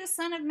see the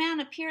Son of Man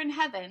appear in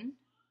heaven,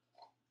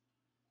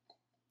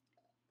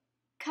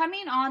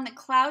 coming on the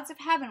clouds of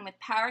heaven with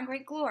power and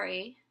great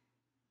glory,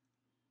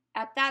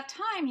 at that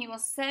time he will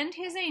send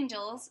his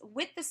angels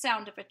with the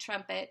sound of a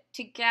trumpet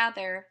to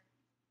gather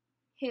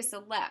his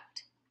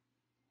elect.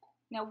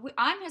 Now,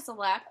 I'm his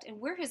elect, and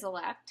we're his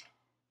elect.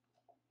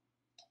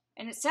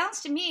 And it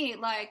sounds to me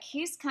like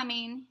he's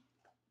coming,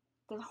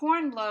 the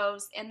horn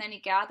blows, and then he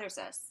gathers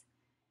us.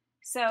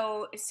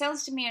 So it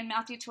sounds to me in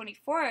Matthew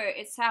 24,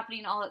 it's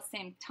happening all at the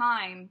same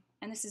time.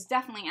 And this is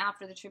definitely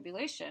after the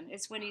tribulation.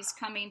 It's when he's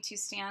coming to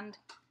stand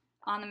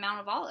on the Mount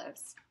of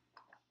Olives.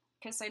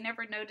 Because I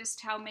never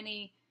noticed how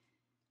many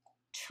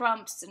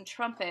trumps and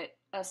trumpet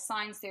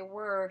signs there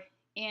were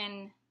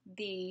in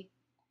the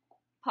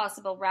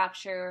possible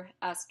rapture,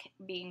 us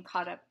being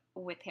caught up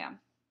with him.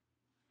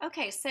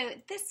 Okay, so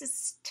this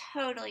is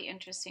totally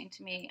interesting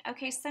to me.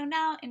 Okay, so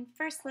now in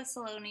 1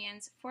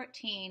 Thessalonians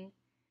 14,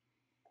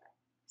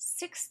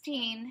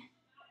 16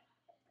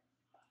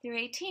 through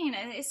 18,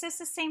 it says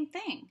the same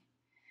thing.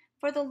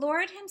 For the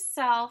Lord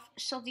himself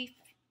shall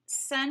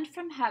descend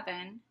from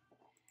heaven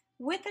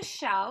with a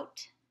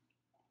shout.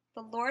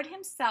 The Lord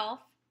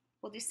himself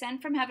will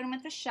descend from heaven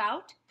with a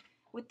shout,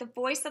 with the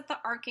voice of the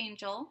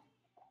archangel,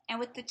 and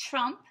with the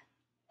trump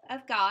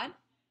of God,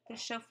 the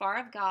shofar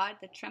of God,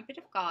 the trumpet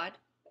of God.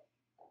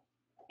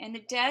 And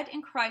the dead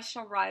in Christ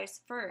shall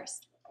rise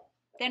first.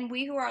 Then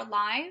we who are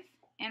alive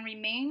and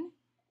remain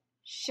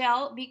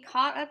shall be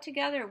caught up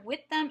together with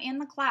them in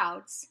the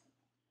clouds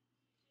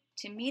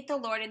to meet the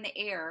Lord in the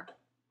air.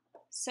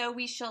 So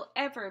we shall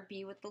ever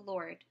be with the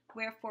Lord.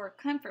 Wherefore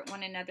comfort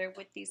one another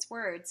with these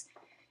words.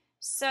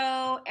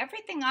 So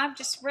everything I've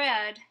just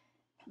read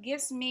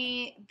gives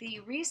me the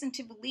reason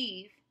to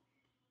believe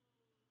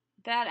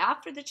that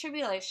after the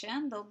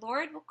tribulation, the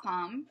Lord will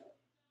come,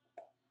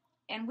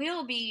 and we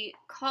will be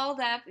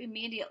called up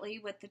immediately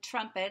with the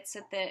trumpets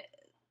that the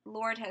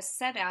Lord has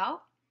set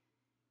out,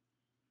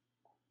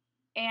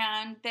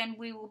 and then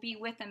we will be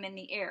with him in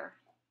the air.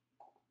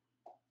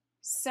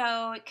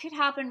 So it could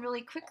happen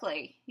really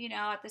quickly,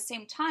 at the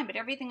same time. But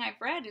everything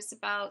I've read is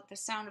about the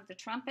sound of the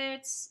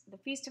trumpets, the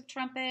Feast of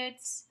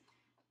Trumpets.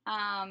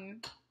 No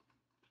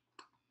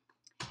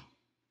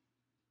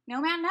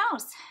man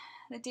knows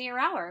the day or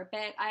hour,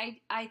 but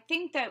I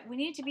think that we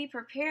need to be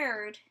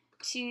prepared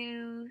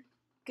to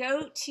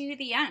go to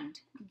the end,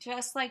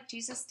 just like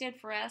Jesus did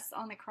for us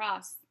on the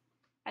cross.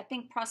 I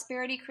think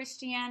prosperity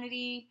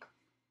Christianity,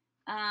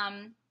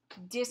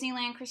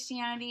 Disneyland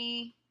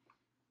Christianity,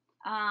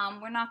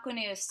 we're not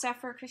going to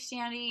suffer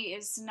Christianity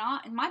is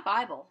not in my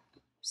Bible.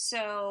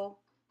 So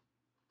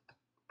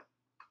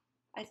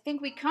I think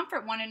we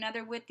comfort one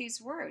another with these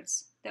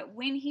words, that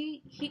when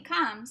he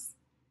comes,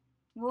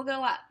 we'll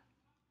go up.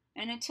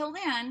 And until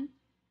then,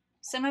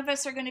 some of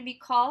us are going to be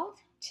called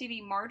to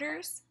be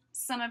martyrs.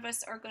 Some of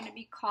us are going to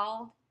be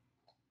called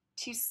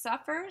to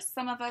suffer.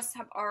 Some of us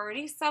have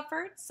already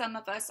suffered. Some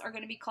of us are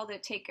going to be called to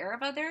take care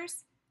of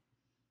others.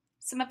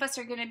 Some of us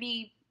are going to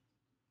be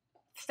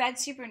fed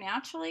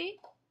supernaturally.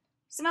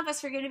 Some of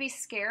us are going to be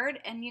scared.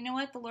 And you know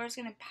what? The Lord's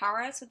going to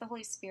empower us with the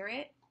Holy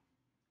Spirit.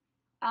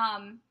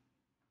 I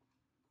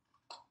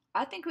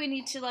think we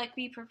need to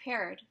be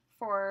prepared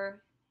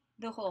for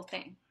the whole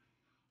thing.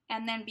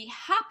 And then be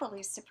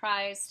happily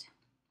surprised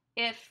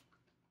if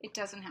it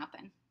doesn't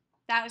happen.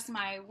 That was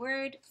my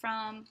word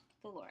from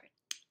the Lord.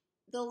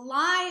 The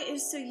lie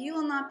is so you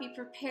will not be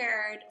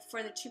prepared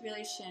for the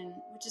tribulation,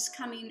 which is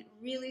coming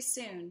really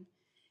soon.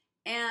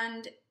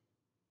 And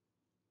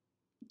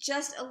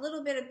just a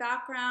little bit of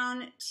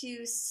background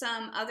to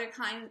some other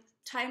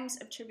times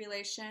of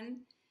tribulation.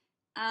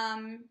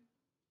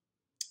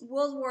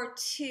 World War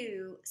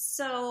II.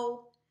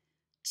 So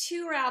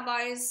 2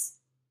 rabbis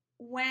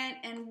went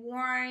and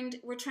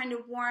were trying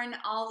to warn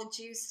all the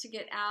Jews to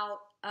get out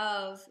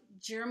of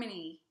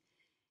Germany.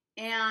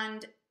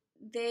 And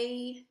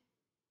they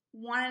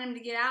wanted them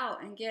to get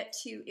out and get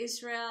to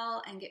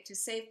Israel and get to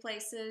safe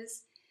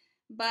places.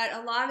 But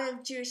a lot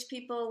of Jewish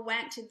people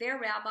went to their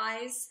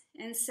rabbis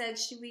and said,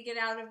 should we get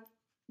out of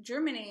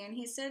Germany? And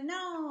he said,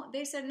 no.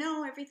 They said,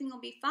 no, everything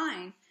will be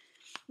fine.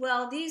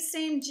 Well, these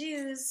same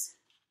Jews,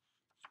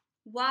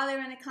 while they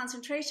were in the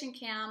concentration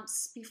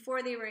camps,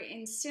 before they were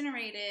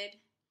incinerated,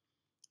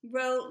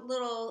 wrote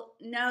little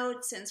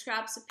notes and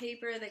scraps of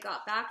paper that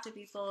got back to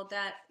people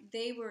that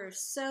they were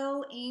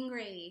so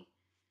angry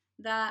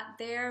that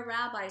their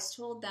rabbis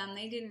told them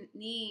they didn't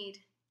need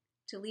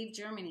to leave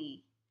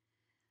Germany.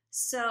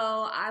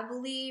 So I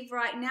believe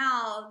right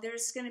now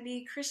there's going to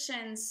be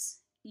Christians,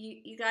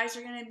 you guys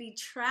are going to be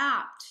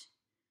trapped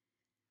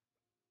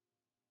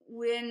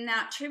when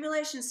that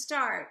tribulation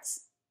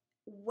starts.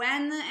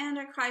 When the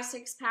Antichrist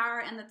takes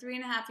power and the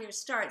 3.5 years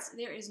starts,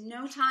 there is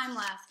no time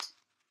left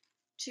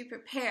to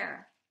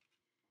prepare.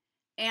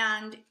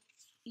 And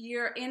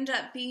you end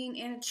up being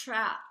in a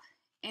trap,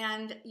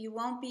 and you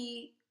won't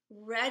be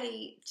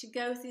ready to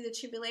go through the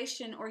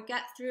tribulation or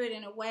get through it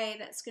in a way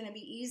that's going to be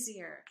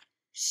easier.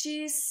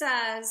 She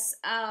says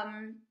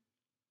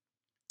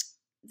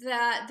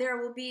that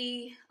there will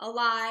be a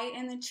lie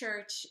in the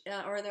church,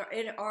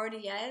 it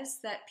already is,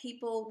 that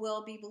people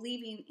will be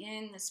believing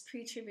in this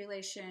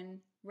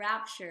pre-tribulation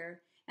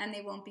rapture and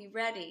they won't be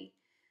ready.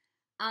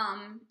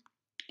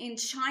 In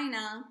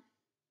China,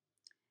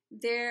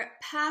 their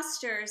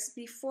pastors,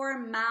 before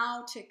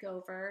Mao took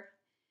over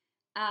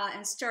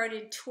and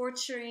started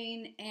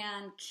torturing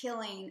and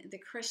killing the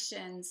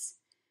Christians,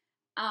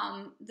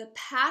 the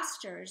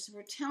pastors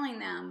were telling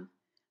them,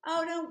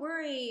 oh, don't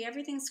worry,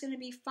 everything's going to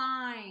be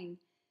fine.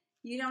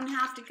 You don't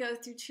have to go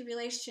through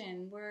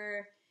tribulation.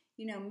 We're,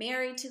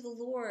 married to the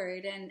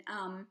Lord. And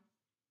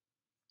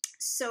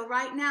so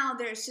right now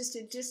there's just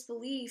a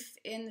disbelief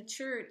in the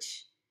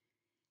church,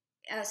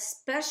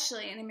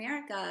 especially in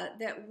America,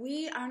 that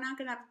we are not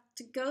going to have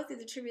to go through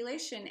the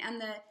tribulation.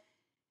 And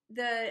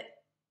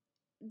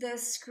the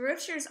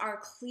scriptures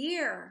are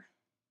clear.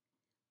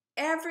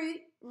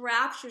 Every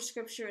rapture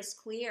scripture is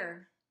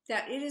clear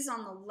that it is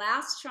on the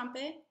last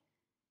trumpet,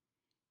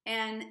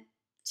 and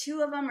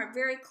 2 of them are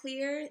very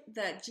clear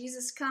that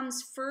Jesus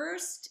comes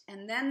first,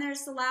 and then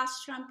there's the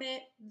last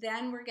trumpet,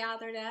 then we're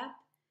gathered up.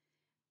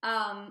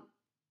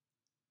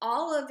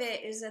 All of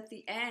it is at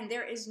the end.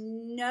 There is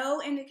no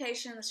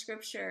indication in the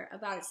scripture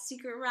about a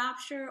secret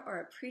rapture or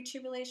a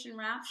pre-tribulation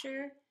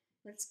rapture.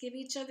 Let's give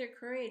each other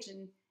courage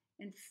and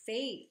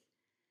faith,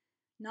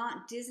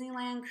 not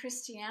Disneyland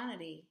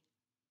Christianity.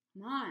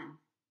 Come on.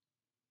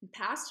 And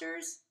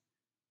pastors,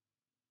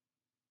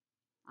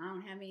 I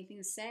don't have anything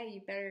to say.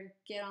 You better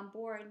get on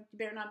board. You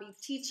better not be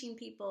teaching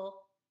people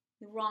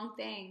the wrong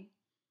thing.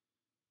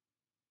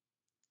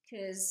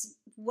 Because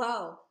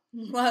woe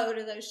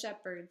to those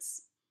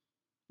shepherds.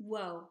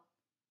 Woe.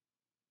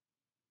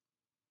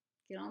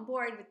 Get on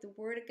board with the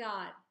Word of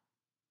God.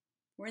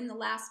 We're in the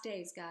last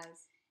days,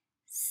 guys.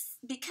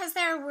 Because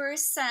there were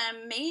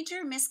some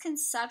major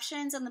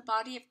misconceptions in the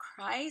body of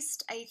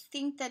Christ, I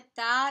think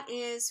that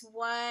is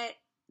what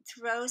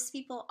throws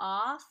people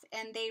off,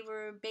 and they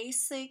were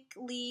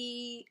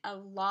basically a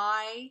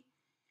lie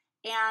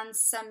and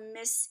some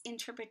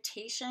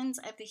misinterpretations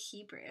of the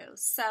Hebrew.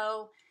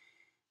 So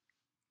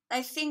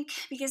I think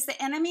because the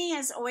enemy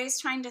is always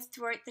trying to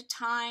thwart the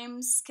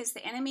times, because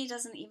the enemy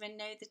doesn't even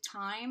know the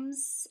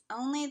times.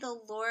 Only the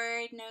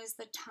Lord knows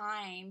the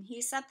time.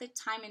 He set the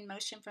time in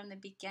motion from the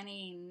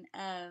beginning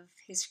of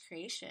his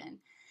creation.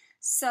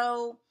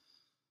 So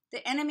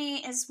the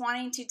enemy is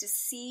wanting to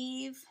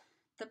deceive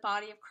the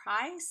body of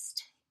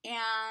Christ,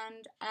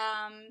 and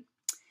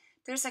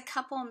there's a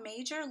couple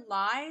major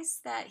lies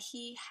that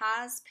he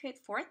has put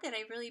forth that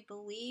I really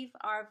believe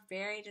are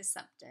very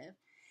deceptive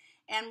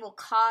and will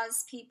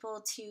cause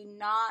people to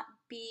not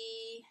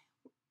be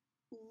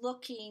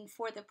looking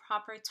for the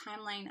proper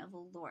timeline of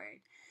the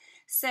Lord.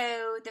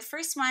 So the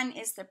first one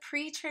is the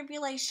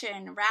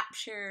pre-tribulation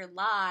rapture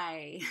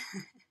lie.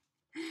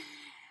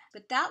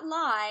 But that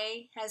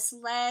lie has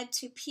led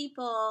to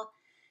people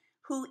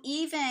who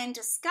even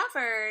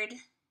discovered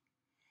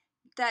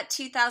that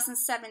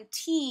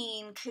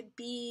 2017 could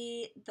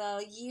be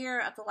the year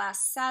of the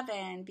last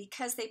 7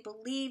 because they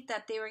believed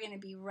that they were going to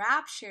be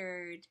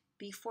raptured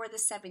before the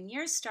 7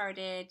 years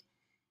started.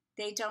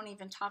 They don't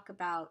even talk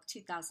about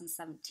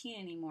 2017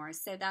 anymore.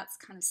 So that's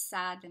kind of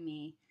sad to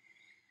me.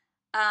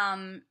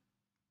 The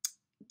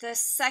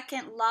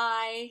second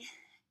lie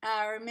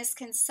or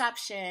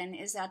misconception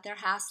is that there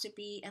has to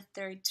be a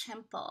third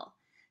temple.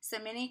 So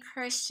many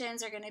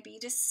Christians are going to be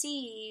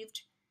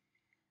deceived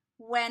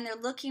when they're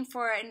looking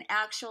for an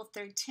actual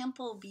third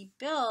temple be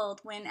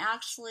built, when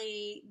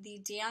actually the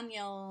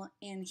Daniel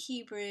in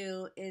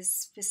Hebrew is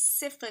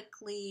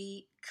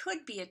specifically,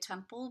 could be a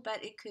temple,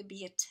 but it could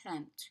be a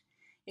tent.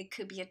 It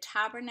could be a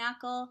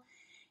tabernacle.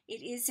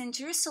 It is in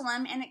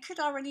Jerusalem, and it could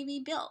already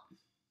be built.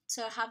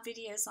 So I have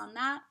videos on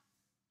that.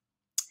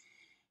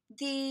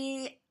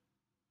 The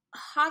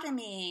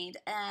Hadamid,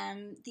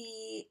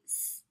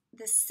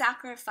 the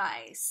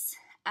sacrifice.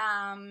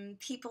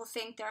 People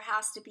think there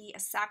has to be a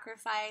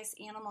sacrifice,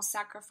 animal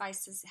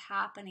sacrifices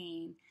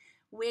happening,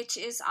 which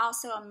is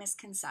also a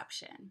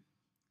misconception.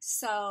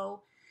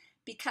 So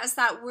because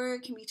that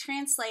word can be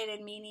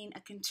translated meaning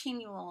a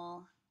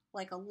continual,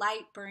 like a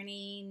light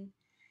burning,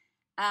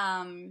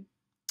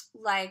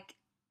 like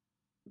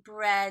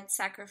bread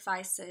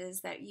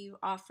sacrifices, that you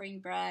offering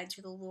bread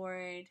to the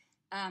Lord,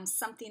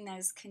 something that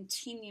is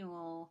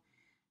continual,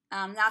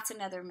 That's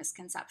another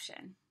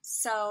misconception.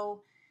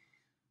 So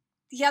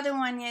the other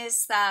one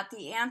is that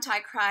the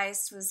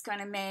Antichrist was going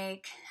to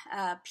make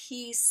a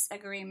peace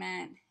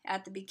agreement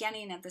at the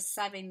beginning of the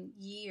 7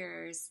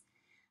 years,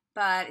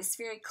 but it's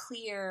very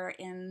clear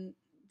in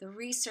the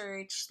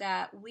research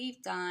that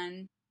we've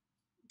done,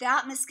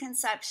 that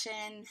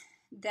misconception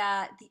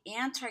that the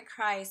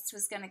Antichrist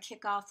was going to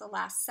kick off the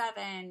last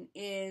 7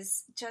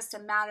 is just a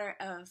matter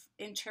of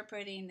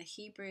interpreting the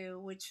Hebrew,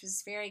 which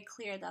was very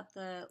clear that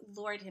the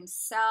Lord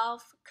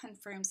himself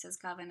confirms his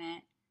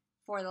covenant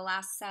for the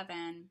last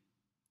 7.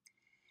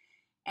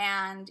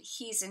 And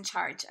he's in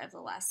charge of the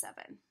last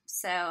 7.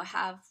 So I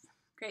have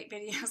great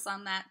videos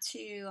on that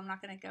too. I'm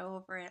not going to go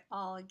over it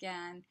all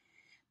again.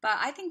 But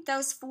I think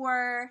those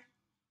 4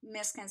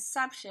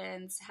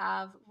 misconceptions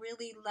have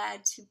really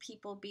led to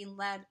people being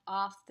led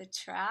off the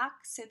track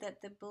so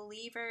that the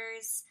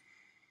believers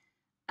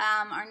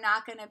are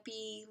not going to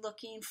be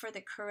looking for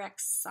the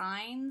correct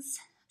signs.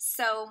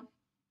 So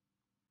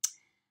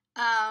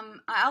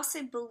I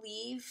also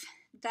believe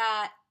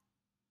that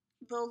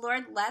the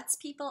Lord lets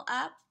people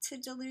up to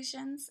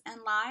delusions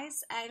and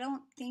lies. I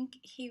don't think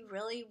he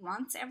really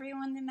wants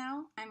everyone to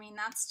know. I mean,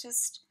 that's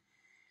just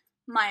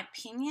my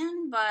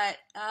opinion, but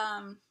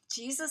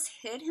Jesus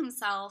hid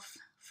himself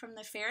from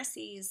the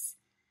Pharisees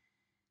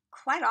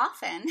quite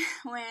often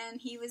when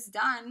he was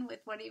done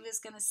with what he was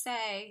going to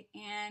say,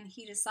 and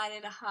he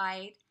decided to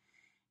hide.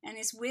 And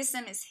his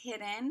wisdom is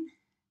hidden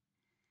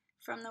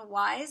from the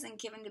wise and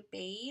given to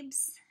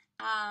babes.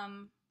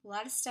 A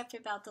lot of stuff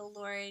about the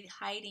Lord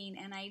hiding,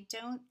 and I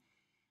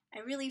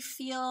really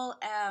feel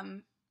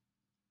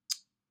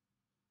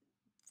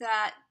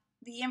that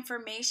the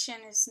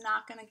information is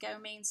not going to go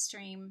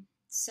mainstream,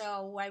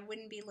 so I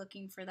wouldn't be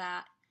looking for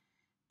that.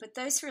 But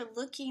those who are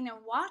looking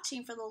and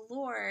watching for the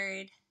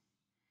Lord,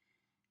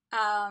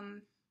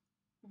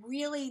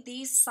 really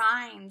these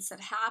signs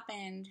that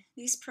happened,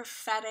 these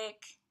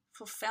prophetic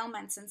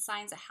fulfillments and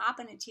signs that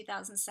happened in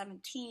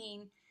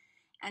 2017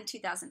 and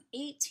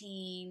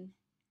 2018,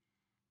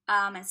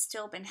 and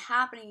still been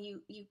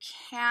happening, you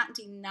can't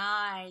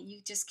deny,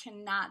 you just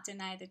cannot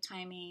deny the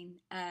timing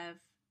of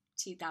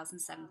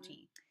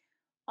 2017.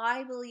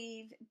 I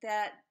believe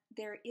that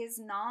there is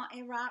not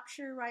a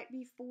rapture right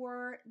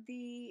before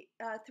the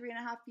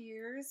 3.5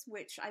 years,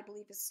 which I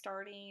believe is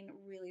starting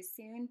really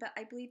soon, but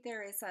I believe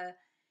there is a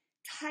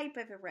type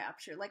of a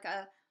rapture, like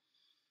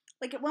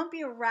it won't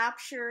be a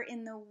rapture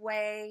in the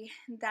way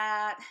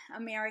that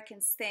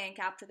Americans think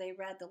after they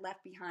read the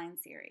Left Behind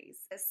series.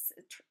 This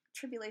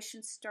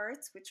tribulation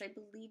starts, which I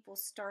believe will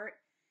start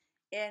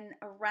in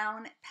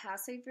around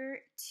Passover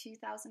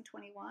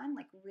 2021,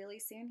 like really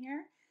soon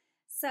here.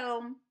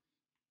 So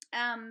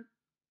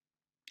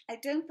I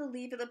don't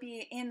believe it'll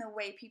be in the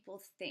way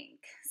people think.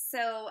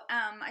 So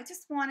I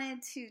just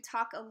wanted to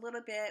talk a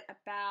little bit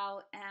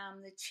about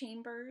the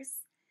chambers.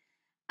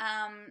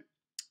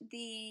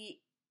 The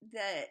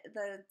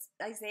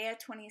Isaiah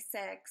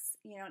 26,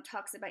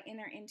 talks about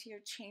enter into your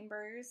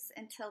chambers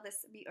until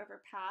this be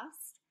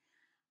overpassed.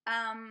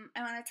 I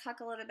want to talk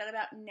a little bit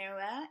about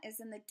Noah,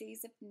 as in the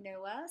days of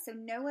Noah. So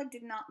Noah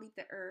did not leave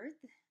the earth.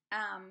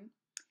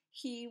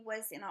 He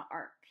was in an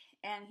ark,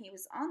 and he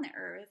was on the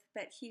earth,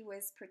 but he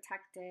was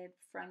protected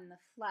from the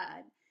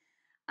flood.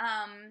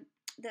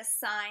 The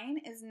sign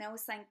is no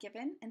sign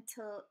given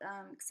until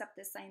except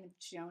the sign of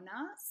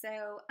Jonah.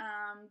 So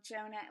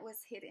Jonah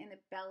was hid in the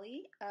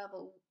belly of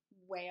a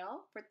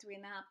whale for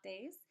 3.5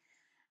 days.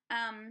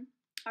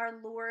 Our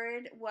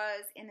Lord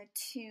was in a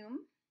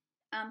tomb.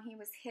 He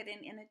was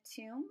hidden in a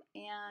tomb,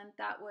 and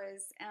that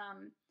was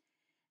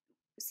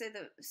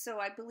so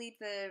I believe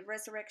the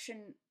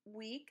resurrection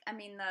week.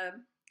 The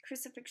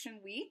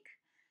crucifixion week.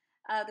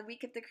 The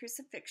week of the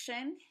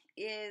crucifixion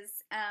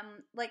is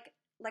like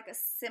a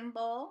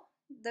symbol.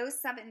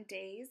 Those 7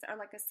 days are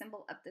like a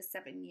symbol of the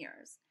 7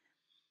 years.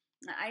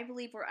 I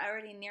believe we're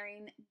already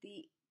nearing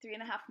the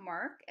 3.5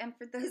 mark. And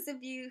for those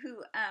of you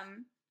who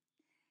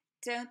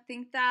don't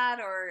think that,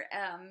 or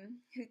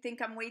who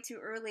think I'm way too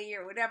early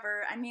or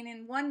whatever,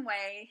 in one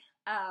way,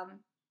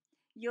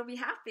 you'll be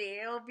happy.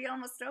 It'll be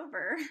almost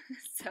over.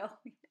 So,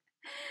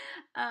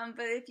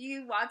 but if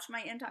you watch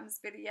my end times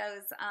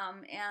videos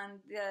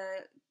and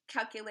the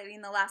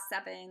calculating the last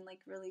 7, like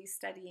really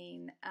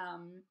studying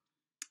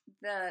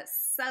the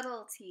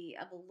subtlety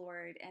of the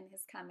Lord and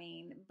his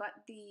coming, but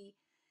the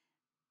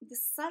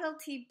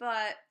subtlety,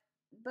 but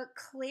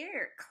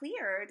clear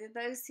to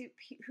those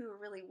who are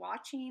really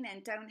watching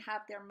and don't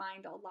have their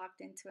mind all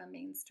locked into a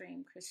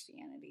mainstream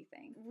Christianity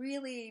thing.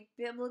 Really,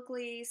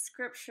 biblically,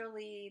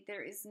 scripturally,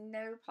 there is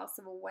no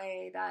possible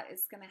way that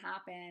is going to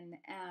happen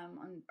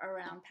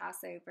around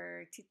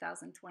Passover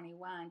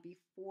 2021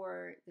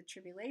 before the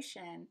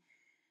tribulation.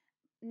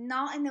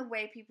 Not in the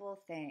way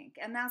people think.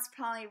 And that's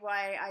probably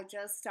why I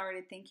just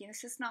started thinking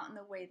it's just not in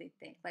the way they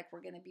think. Like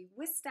we're going to be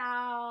whisked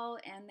out,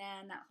 and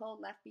then that whole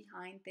Left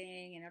Behind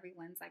thing, and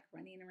everyone's like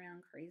running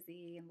around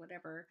crazy and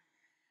whatever.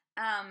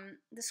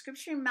 The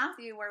scripture in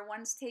Matthew where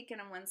one's taken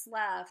and one's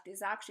left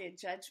is actually a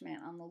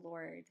judgment on the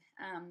Lord.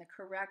 The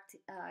correct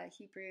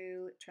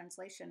Hebrew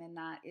translation in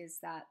that is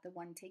that the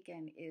one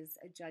taken is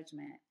a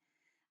judgment.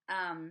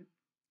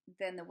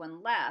 Then the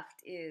one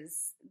left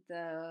is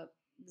the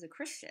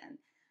Christian,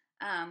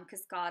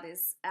 because God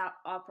is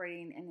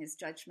operating in his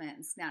judgment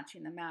and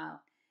snatching them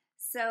out.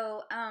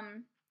 So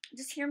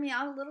just hear me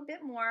out a little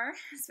bit more,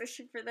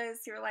 especially for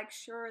those who are like,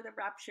 sure, the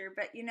rapture.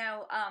 But, you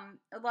know,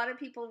 a lot of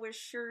people were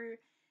sure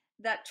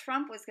that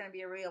Trump was going to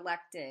be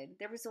reelected.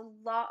 There was a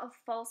lot of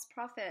false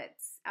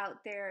prophets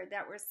out there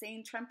that were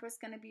saying Trump was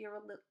going to be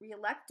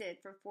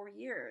reelected for 4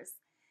 years.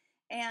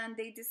 And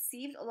they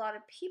deceived a lot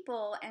of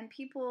people, and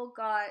people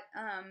got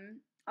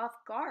off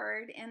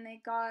guard, and they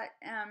got,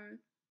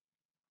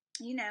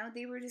 you know,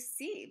 they were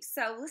deceived.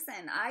 So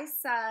listen, I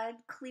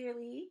said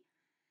clearly,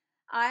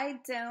 I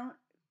don't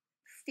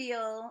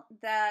feel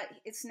that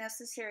it's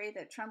necessary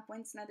that Trump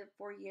wins another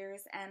 4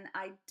 years, and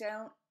I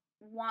don't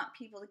want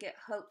people to get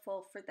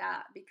hopeful for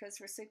that because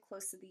we're so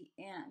close to the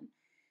end.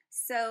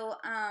 So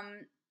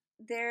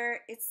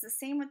it's the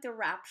same with the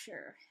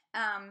rapture.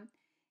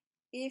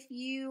 If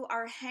you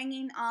are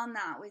hanging on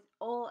that with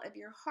all of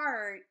your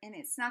heart and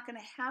it's not going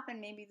to happen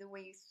maybe the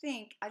way you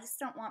think, I just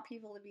don't want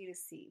people to be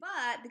deceived.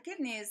 But the good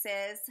news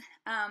is,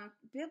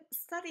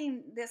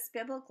 studying this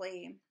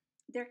biblically,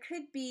 there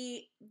could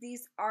be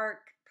these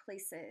ark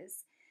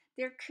places.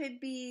 There could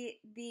be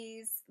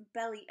these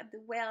belly of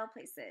the whale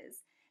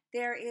places.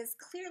 There is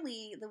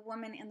clearly the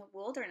woman in the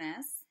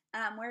wilderness,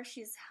 where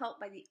she is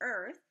helped by the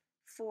earth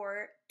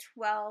for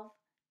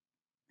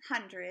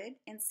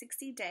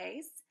 1,260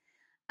 days.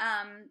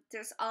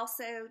 There's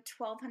also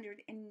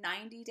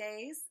 1,290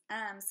 days.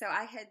 So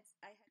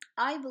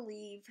I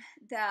believe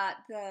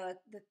that the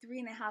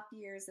 3.5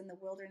 years in the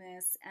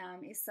wilderness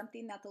is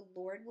something that the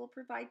Lord will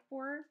provide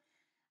for.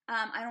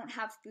 I don't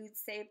have food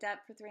saved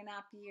up for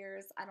 3.5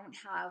 years. I don't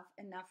have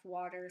enough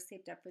water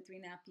saved up for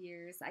 3.5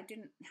 years. I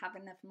didn't have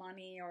enough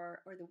money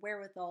or the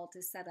wherewithal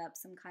to set up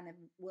some kind of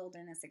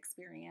wilderness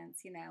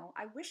experience. You know,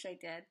 I wish I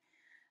did,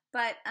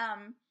 but I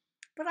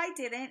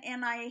didn't.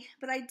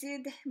 But I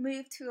did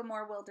move to a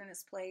more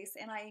wilderness place,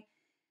 and I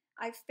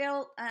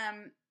felt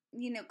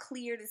you know,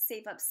 clear to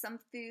save up some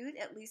food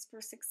at least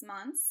for 6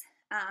 months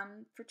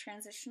for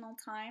transitional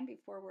time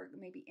before we're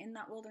maybe in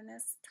that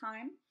wilderness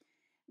time.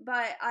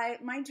 But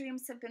my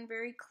dreams have been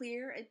very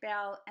clear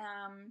about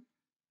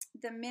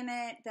the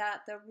minute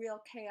that the real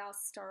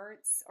chaos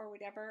starts or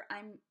whatever,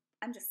 I'm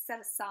just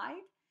set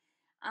aside.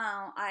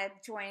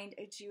 I've joined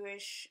a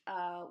Jewish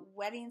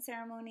wedding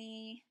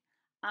ceremony.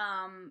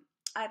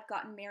 I've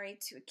gotten married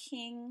to a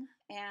king,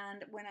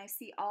 and when I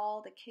see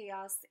all the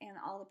chaos and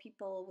all the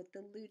people with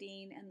the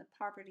looting and the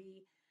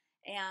poverty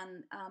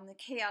and the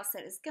chaos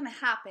that is going to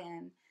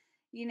happen,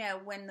 you know,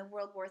 when the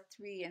World War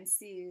III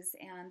ensues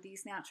and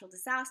these natural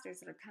disasters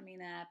that are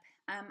coming up,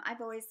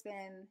 I've always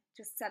been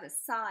just set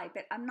aside,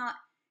 but I'm not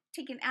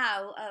taken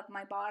out of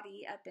my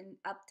body up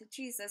to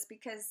Jesus,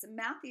 because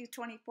Matthew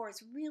 24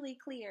 is really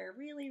clear,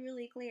 really,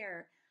 really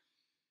clear.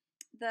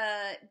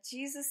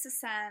 Jesus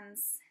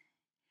ascends,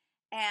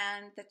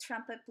 and the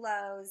trumpet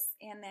blows,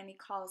 and then he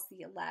calls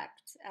the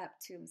elect up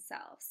to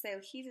himself. So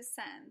he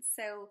descends.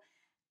 So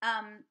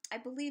I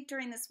believe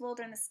during this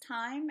wilderness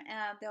time,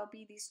 there'll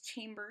be these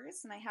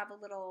chambers, and I have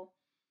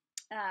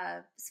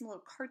some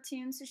little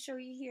cartoons to show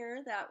you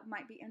here that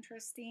might be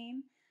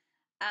interesting.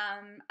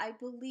 I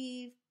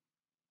believe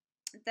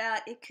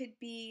that it could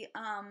be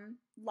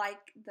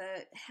like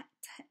the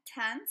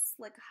tents,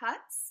 like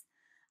huts.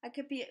 It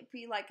could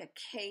be like a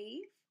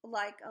cave,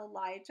 like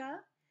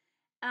Elijah.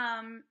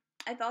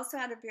 I've also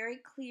had a very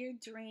clear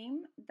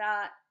dream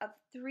that of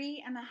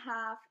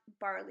 3.5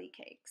 barley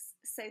cakes.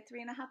 So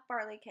 3.5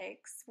 barley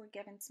cakes were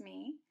given to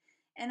me.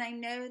 And I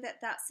know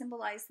that that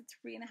symbolized the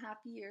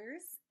 3.5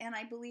 years. And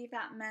I believe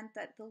that meant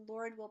that the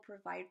Lord will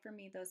provide for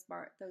me those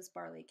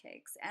barley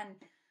cakes. And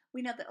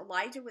we know that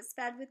Elijah was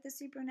fed with the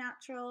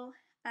supernatural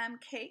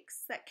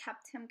cakes that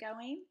kept him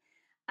going.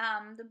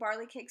 The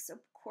barley cakes, of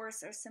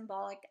course, are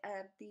symbolic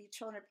of the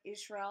children of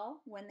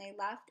Israel when they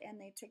left and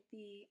they took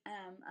the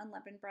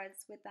unleavened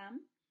breads with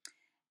them.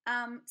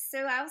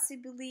 So I also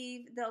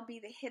believe there'll be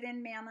the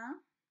hidden manna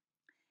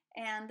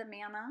and the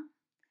manna.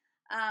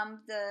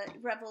 The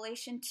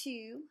Revelation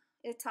 2,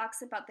 it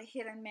talks about the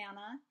hidden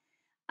manna.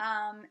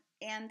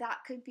 And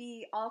that could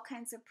be all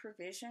kinds of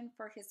provision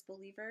for his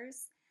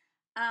believers.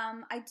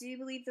 I do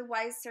believe the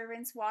wise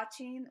servants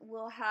watching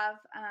will have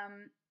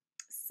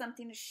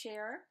something to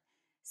share.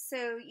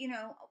 So, you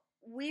know,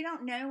 we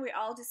don't know. We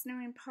all just know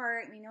in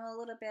part. We know a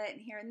little bit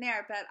here and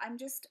there. But I'm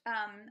just,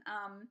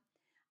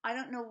 I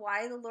don't know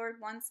why the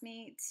Lord wants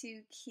me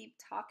to keep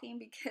talking,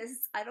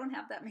 because I don't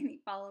have that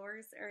many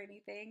followers or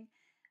anything.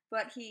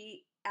 But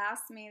he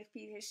asked me to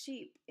feed his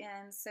sheep.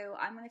 And so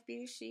I'm going to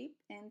feed his sheep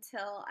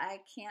until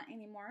I can't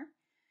anymore.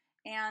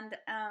 And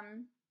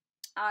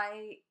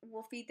I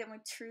will feed them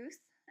with truth.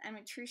 I'm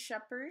a true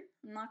shepherd.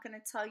 I'm not going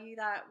to tell you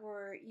that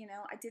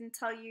I didn't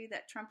tell you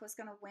that Trump was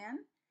going to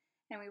win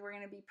and we were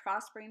going to be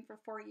prospering for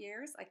 4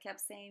 years. I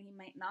kept saying he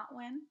might not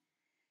win.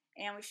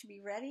 And we should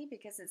be ready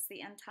because it's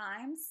the end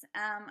times.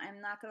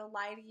 I'm not going to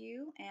lie to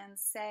you and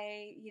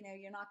say,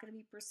 you're not going to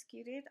be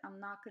persecuted. I'm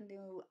not going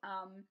to,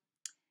 I'm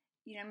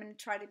going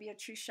to try to be a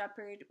true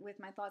shepherd with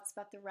my thoughts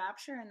about the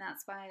rapture. And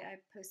that's why I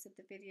posted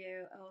the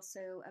video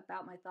also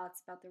about my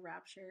thoughts about the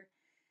rapture.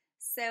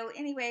 So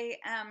anyway,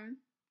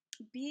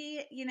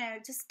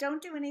 just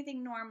don't do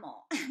anything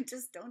normal.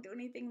 Just don't do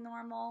anything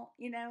normal.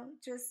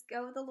 Just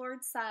go what the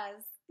Lord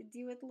says.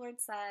 Do what the Lord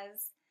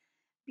says.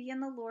 Be in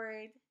the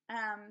Lord.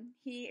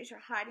 He is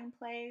your hiding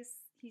place.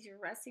 He's your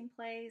resting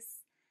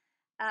place.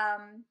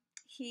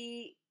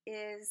 He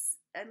is,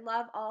 I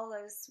love all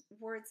those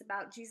words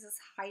about Jesus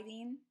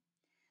hiding.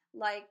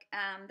 Like,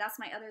 that's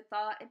my other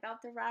thought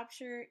about the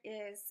rapture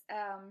is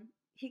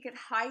he could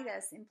hide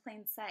us in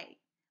plain sight.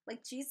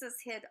 Like Jesus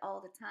hid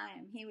all the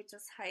time. He would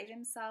just hide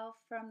himself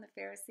from the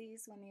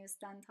Pharisees when he was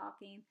done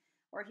talking,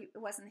 or it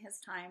wasn't his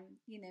time,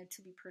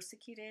 to be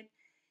persecuted.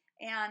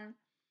 And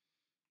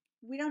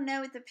we don't know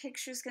what the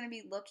picture is going to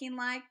be looking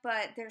like,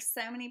 but there's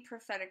so many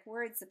prophetic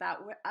words about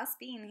us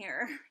being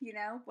here,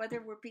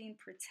 whether we're being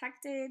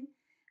protected,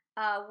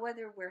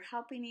 whether we're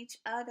helping each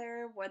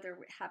other, whether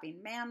we're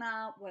having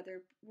manna,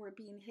 whether we're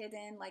being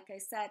hidden, like I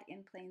said,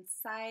 in plain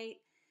sight.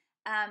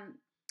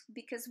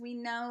 Because we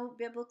know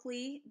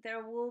biblically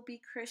there will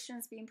be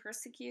Christians being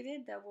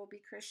persecuted, there will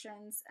be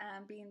Christians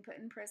being put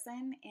in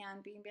prison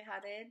and being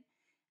beheaded,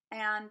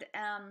 and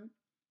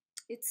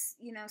it's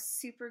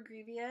super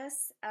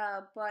grievous.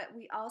 But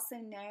we also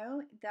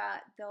know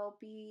that there'll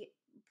be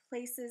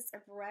places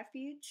of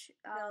refuge.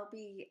 There'll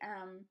be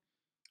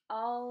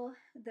all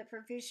the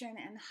provision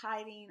and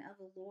hiding of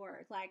the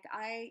Lord. Like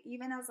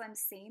even as I'm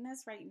saying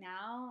this right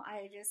now,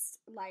 I just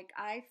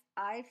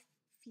I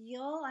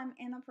feel I'm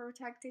in a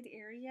protected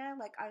area.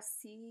 Like I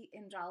see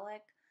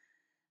angelic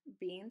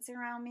beings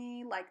around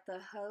me, like the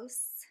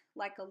hosts,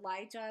 like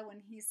Elijah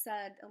when he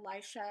said,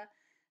 Elisha,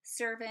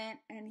 servant,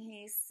 and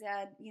he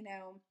said,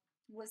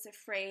 was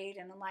afraid,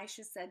 and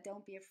Elisha said,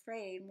 don't be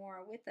afraid, more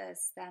are with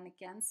us than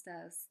against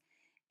us.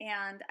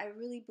 And I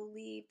really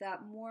believe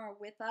that more are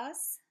with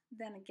us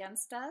than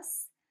against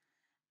us.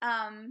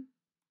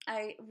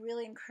 I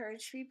really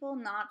encourage people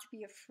not to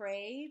be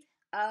afraid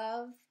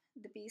of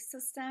the beast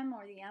system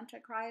or the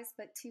Antichrist,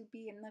 but to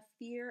be in the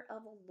fear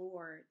of the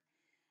Lord.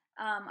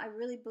 I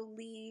really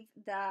believe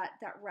that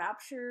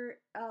rapture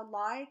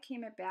lie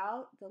came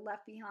about, the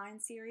Left Behind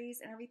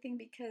series and everything,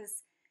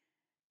 because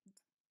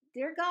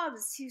their God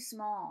is too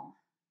small.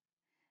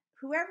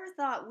 Whoever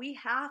thought we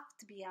have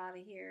to be out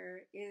of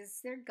here,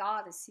 their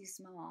God is too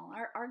small.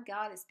 Our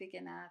God is big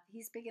enough.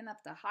 He's big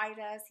enough to hide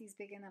us. He's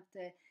big enough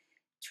to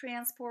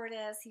transport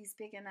us. He's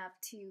big enough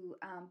to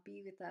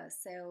be with us.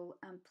 So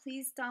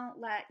please don't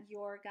let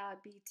your God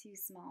be too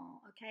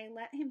small, okay?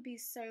 Let him be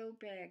so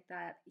big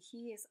that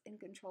he is in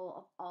control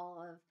of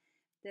all of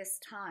this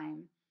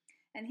time.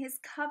 And his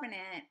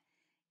covenant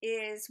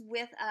is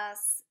with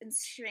us and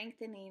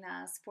strengthening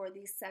us for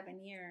these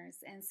 7 years.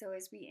 And so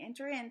as we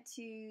enter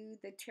into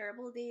the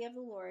terrible day of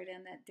the Lord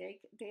and that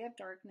day of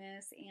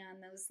darkness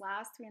and those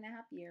last 3.5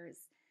 years,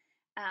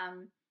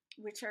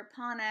 which are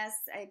upon us,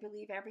 I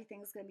believe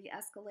everything's going to be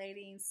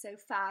escalating so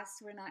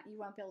fast you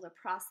won't be able to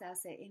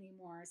process it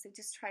anymore. So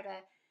just try to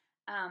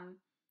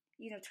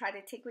try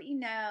to take what you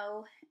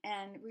know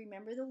and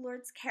remember the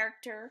Lord's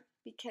character,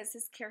 because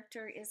his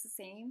character is the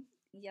same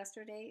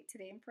yesterday,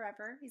 today, and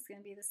forever. He's going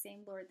to be the same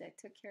Lord that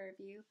took care of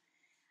you.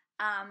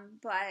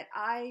 But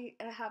I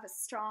have a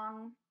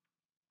strong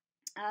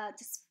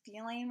just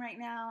feeling right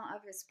now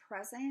of his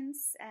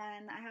presence,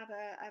 and I have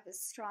a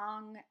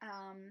strong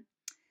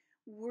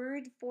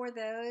word for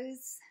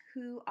those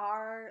who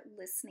are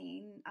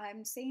listening.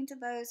 I'm saying to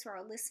those who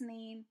are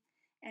listening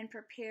and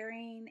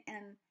preparing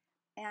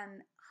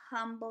and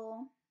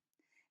humble,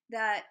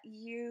 that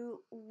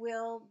you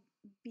will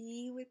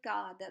be with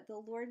God, that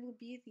the Lord will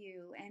be with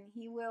you, and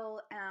he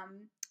will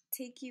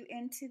take you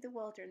into the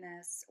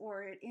wilderness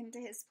or into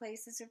his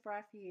places of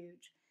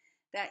refuge,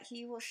 that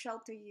he will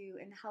shelter you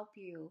and help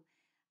you,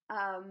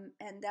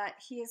 and that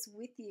he is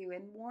with you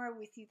and more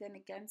with you than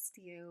against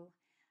you.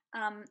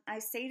 I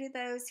say to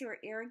those who are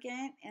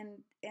arrogant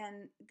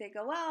and they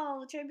go,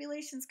 well,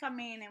 tribulation's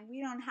coming and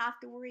we don't have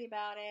to worry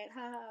about it,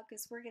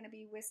 because we're going to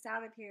be whisked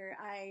out of here.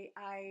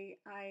 I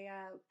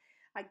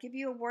give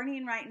you a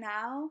warning right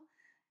now.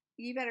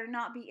 You better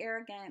not be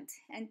arrogant,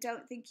 and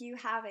don't think you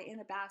have it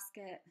in a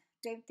basket.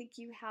 Don't think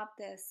you have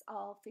this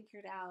all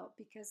figured out,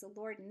 because the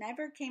Lord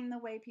never came the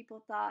way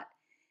people thought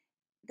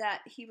that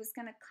he was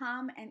going to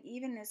come, and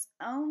even his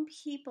own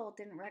people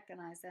didn't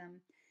recognize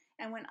him.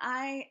 And when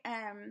I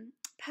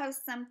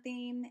post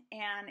something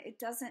and it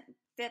doesn't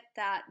fit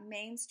that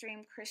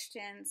mainstream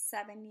Christian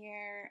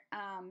 7-year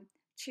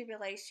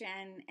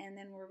tribulation and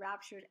then we're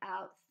raptured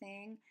out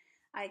thing,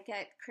 I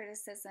get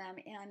criticism,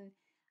 and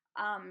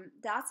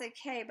that's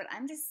okay. But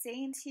I'm just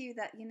saying to you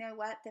that, you know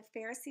what, the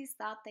Pharisees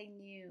thought they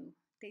knew.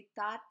 They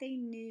thought they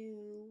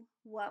knew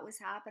what was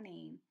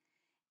happening.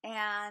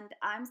 And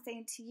I'm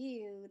saying to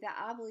you that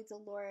I believe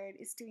the Lord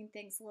is doing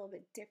things a little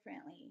bit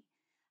differently.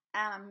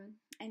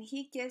 And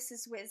he gives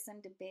his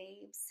wisdom to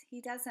babes.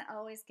 He doesn't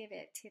always give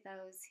it to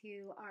those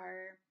who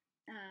are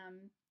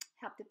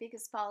have the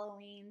biggest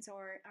followings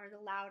or are the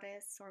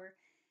loudest or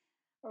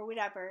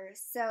whatever.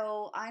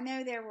 So I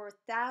know there were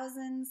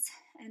thousands,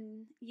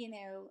 and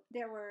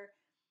there were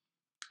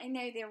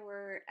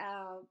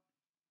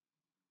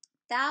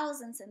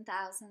thousands and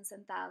thousands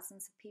and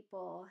thousands of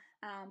people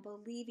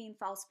believing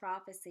false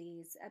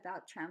prophecies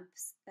about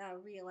Trump's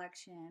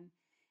re-election.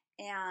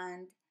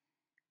 And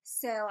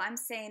so I'm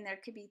saying there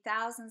could be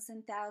thousands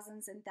and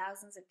thousands and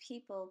thousands of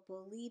people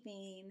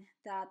believing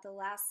that the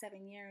last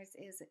 7 years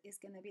is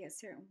going to be a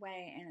certain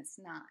way, and it's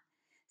not.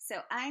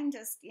 So I'm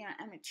just,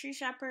 I'm a true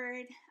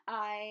shepherd.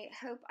 I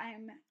hope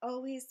I'm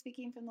always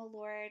speaking from the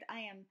Lord. I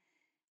am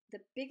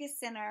the biggest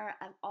sinner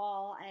of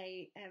all.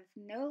 I have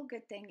no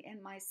good thing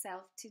in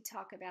myself to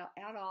talk about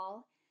at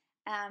all.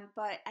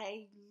 But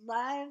I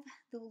love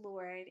the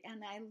Lord,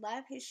 and I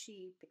love his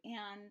sheep,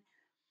 and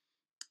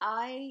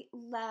I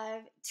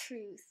love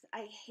truth.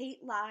 I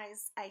hate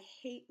lies. I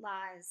hate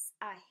lies.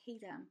 I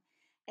hate them.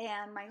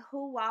 And my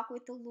whole walk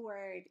with the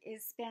Lord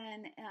has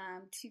been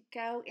to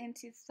go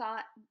into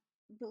thought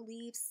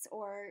beliefs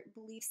or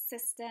belief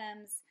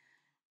systems,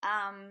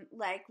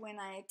 like when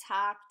I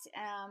attacked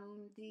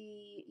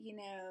the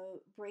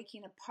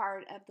breaking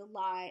apart of the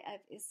lie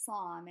of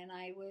Islam, and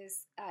I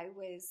was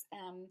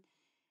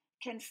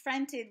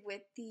confronted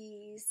with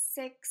the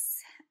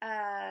 6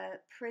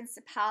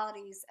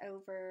 principalities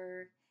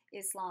over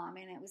Islam,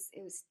 and it was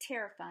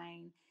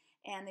terrifying.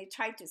 And they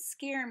tried to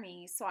scare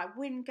me so I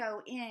wouldn't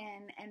go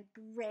in and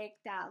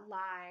break that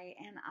lie.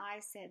 And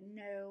I said,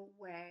 no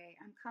way,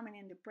 I'm coming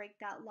in to break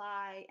that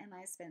lie. And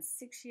I spent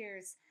 6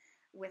 years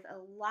with a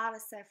lot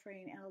of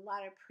suffering and a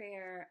lot of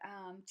prayer,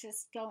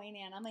 just going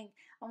in. I mean,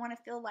 I want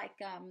to feel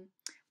like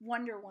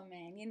Wonder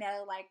Woman,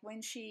 like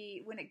when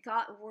it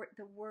got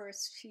the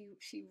worst,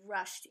 she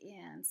rushed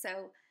in.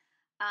 So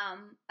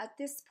at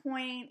this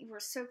point, we're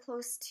so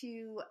close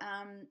to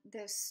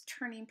this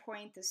turning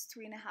point, this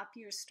 3.5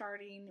 years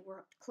starting.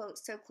 We're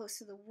so close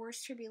to the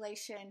worst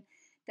tribulation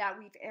that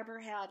we've ever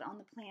had on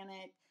the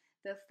planet,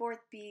 the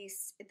 4th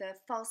beast, the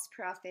false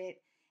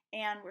prophet.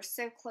 And we're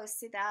so close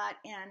to that,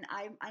 and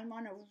I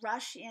want to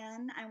rush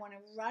in. I want to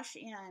rush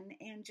in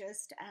and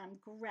just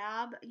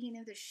grab,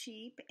 the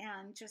sheep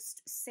and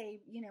just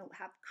say,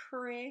 have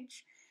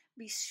courage,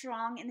 be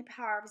strong in the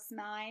power of his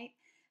might.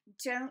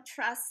 Don't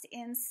trust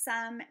in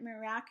some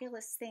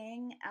miraculous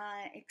thing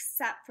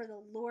except for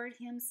the Lord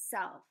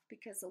himself,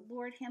 because the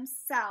Lord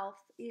himself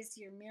is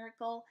your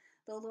miracle.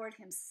 The Lord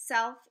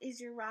himself is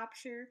your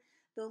rapture.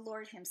 The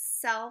Lord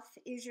himself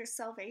is your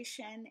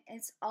salvation.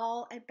 It's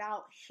all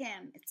about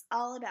him. It's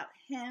all about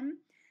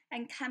him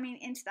and coming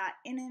into that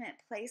intimate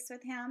place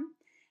with him,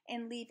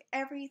 and leave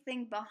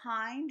everything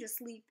behind. Just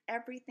leave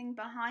everything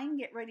behind.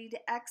 Get ready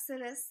to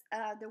exodus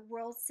the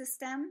world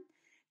system.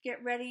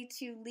 Get ready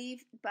to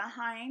leave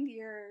behind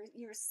your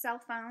cell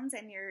phones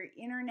and your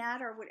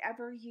internet or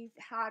whatever you've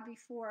had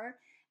before,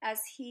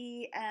 as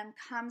he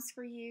comes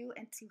for you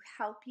and to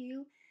help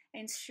you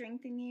and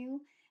strengthen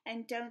you.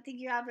 And don't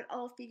think you have it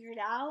all figured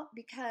out,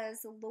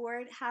 because the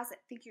Lord has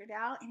it figured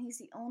out, and he's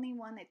the only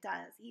one that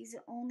does. He's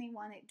the only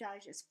one that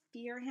does. Just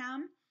fear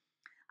him.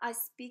 I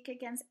speak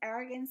against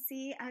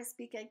arrogancy. I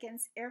speak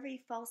against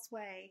every false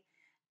way,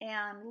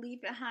 and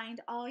leave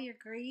behind all your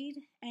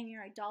greed and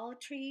your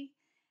idolatry.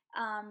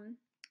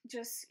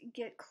 Just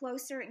get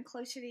closer and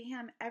closer to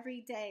him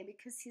every day,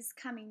 because he's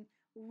coming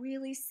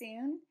really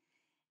soon.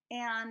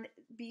 And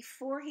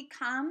before he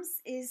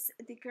comes is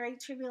the Great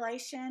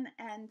Tribulation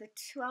and the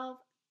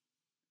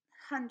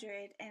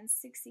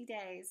 1260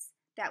 days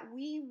that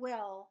we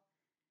will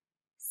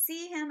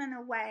see him in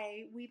a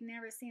way we've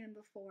never seen him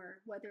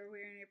before, whether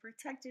we're in a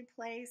protected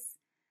place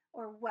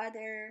or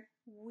whether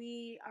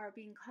we are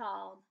being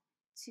called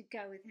to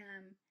go with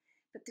him.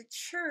 But the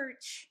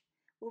church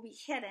will be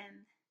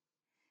hidden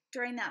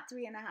during that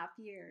 3.5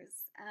 years.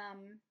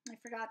 I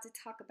forgot to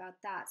talk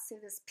about that. So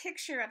this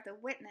picture of the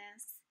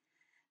witness,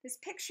 this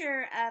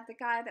picture of the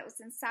guy that was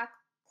in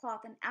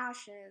sackcloth and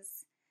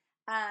ashes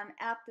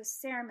at the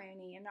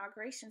ceremony,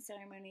 inauguration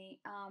ceremony,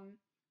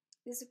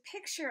 there's a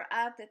picture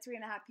of the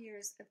 3.5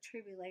 years of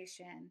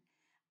tribulation.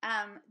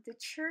 The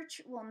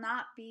church will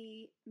not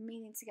be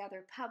meeting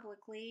together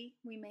publicly.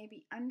 We may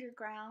be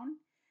underground,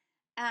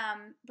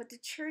 but the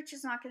church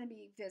is not going to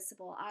be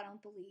visible. I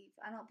don't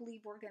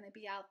believe we're going to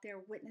be out there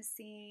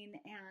witnessing,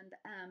 and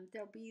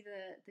there'll be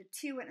the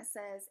 2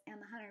 witnesses and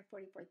the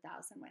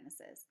 144,000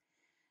 witnesses.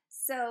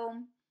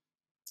 So,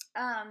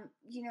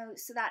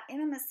 so that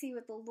intimacy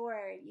with the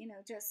Lord,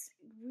 just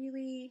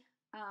really,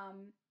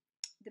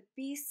 the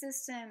beast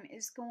system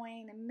is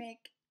going to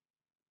make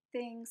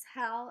things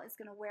hell, is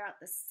going to wear out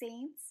the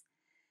saints.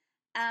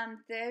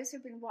 Those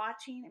who've been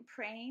watching and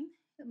praying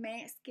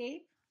may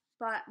escape,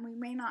 but we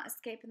may not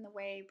escape in the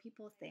way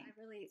people think.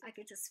 I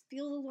could just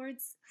feel the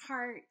Lord's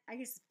heart. I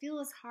just feel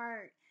his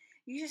heart.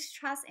 You just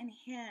trust in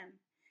him.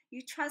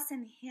 You trust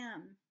in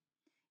him.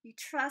 You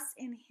trust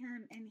in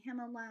him and him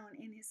alone,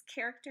 in his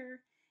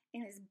character,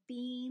 in his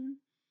being.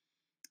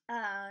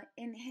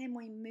 In him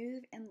we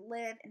move and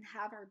live and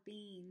have our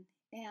being.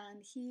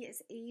 And he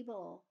is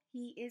able.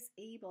 He is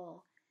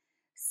able.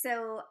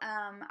 So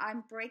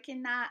I'm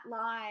breaking that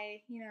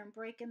lie. I'm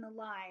breaking the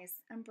lies.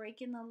 I'm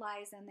breaking the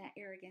lies and that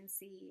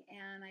arrogancy.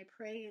 And I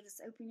pray you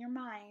just open your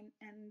mind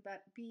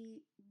but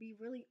be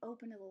really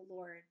open to the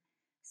Lord.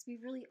 Just be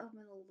really open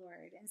to the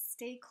Lord and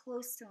stay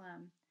close to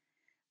him.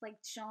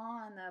 Like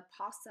John the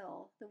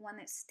apostle, the one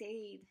that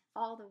stayed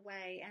all the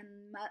way,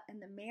 and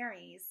the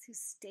Marys who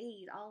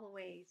stayed all the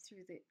way to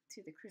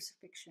the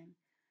crucifixion.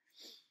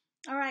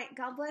 All right,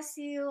 God bless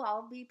you.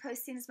 I'll be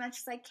posting as much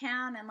as I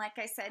can, and like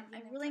I said,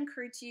 I really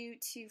encourage you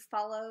to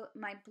follow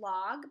my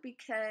blog,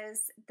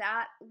 because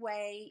that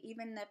way,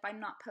 even if I'm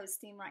not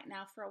posting right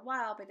now for a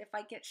while, but if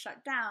I get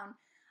shut down,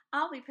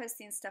 I'll be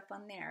posting stuff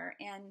on there,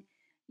 and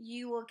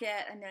you will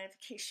get a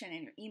notification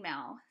in your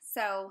email.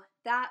 So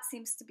that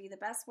seems to be the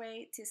best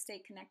way to stay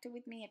connected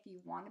with me if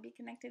you want to be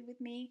connected with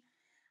me.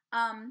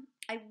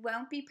 I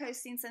won't be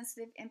posting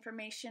sensitive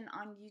information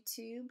on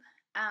YouTube.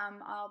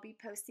 I'll be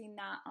posting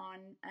that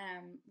on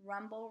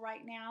Rumble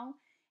right now,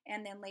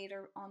 and then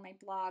later on my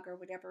blog, or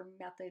whatever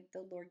method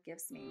the Lord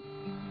gives me.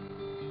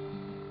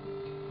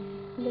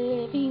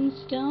 Living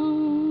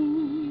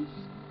stones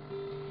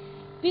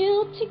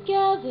built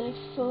together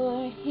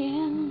for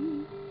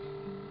him.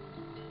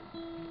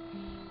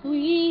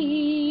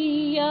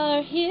 We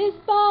are his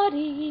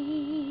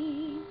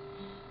body,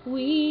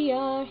 we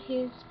are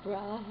his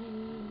bride.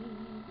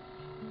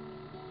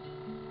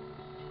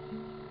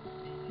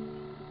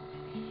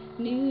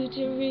 New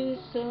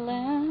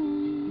Jerusalem,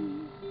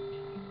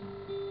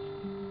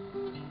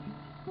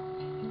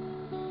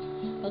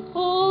 a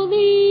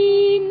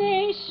holy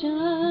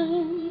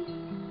nation,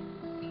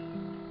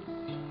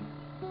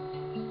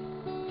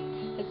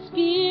 a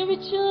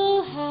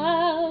spiritual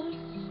house,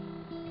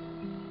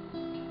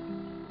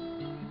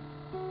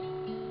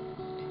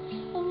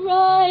 a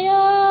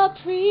royal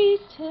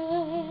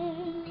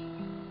priesthood,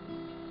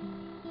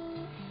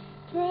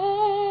 precious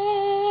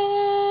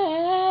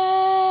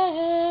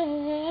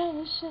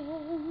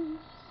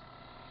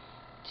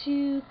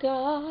to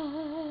God.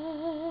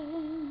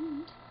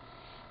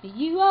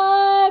 You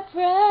are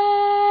precious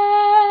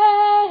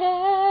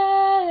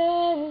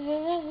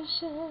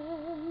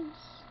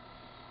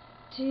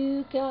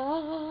to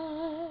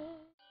God.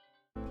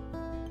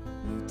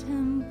 The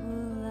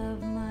temple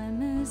of my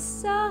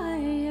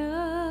Messiah,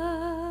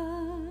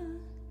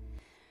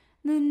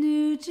 the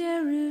New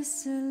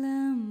Jerusalem.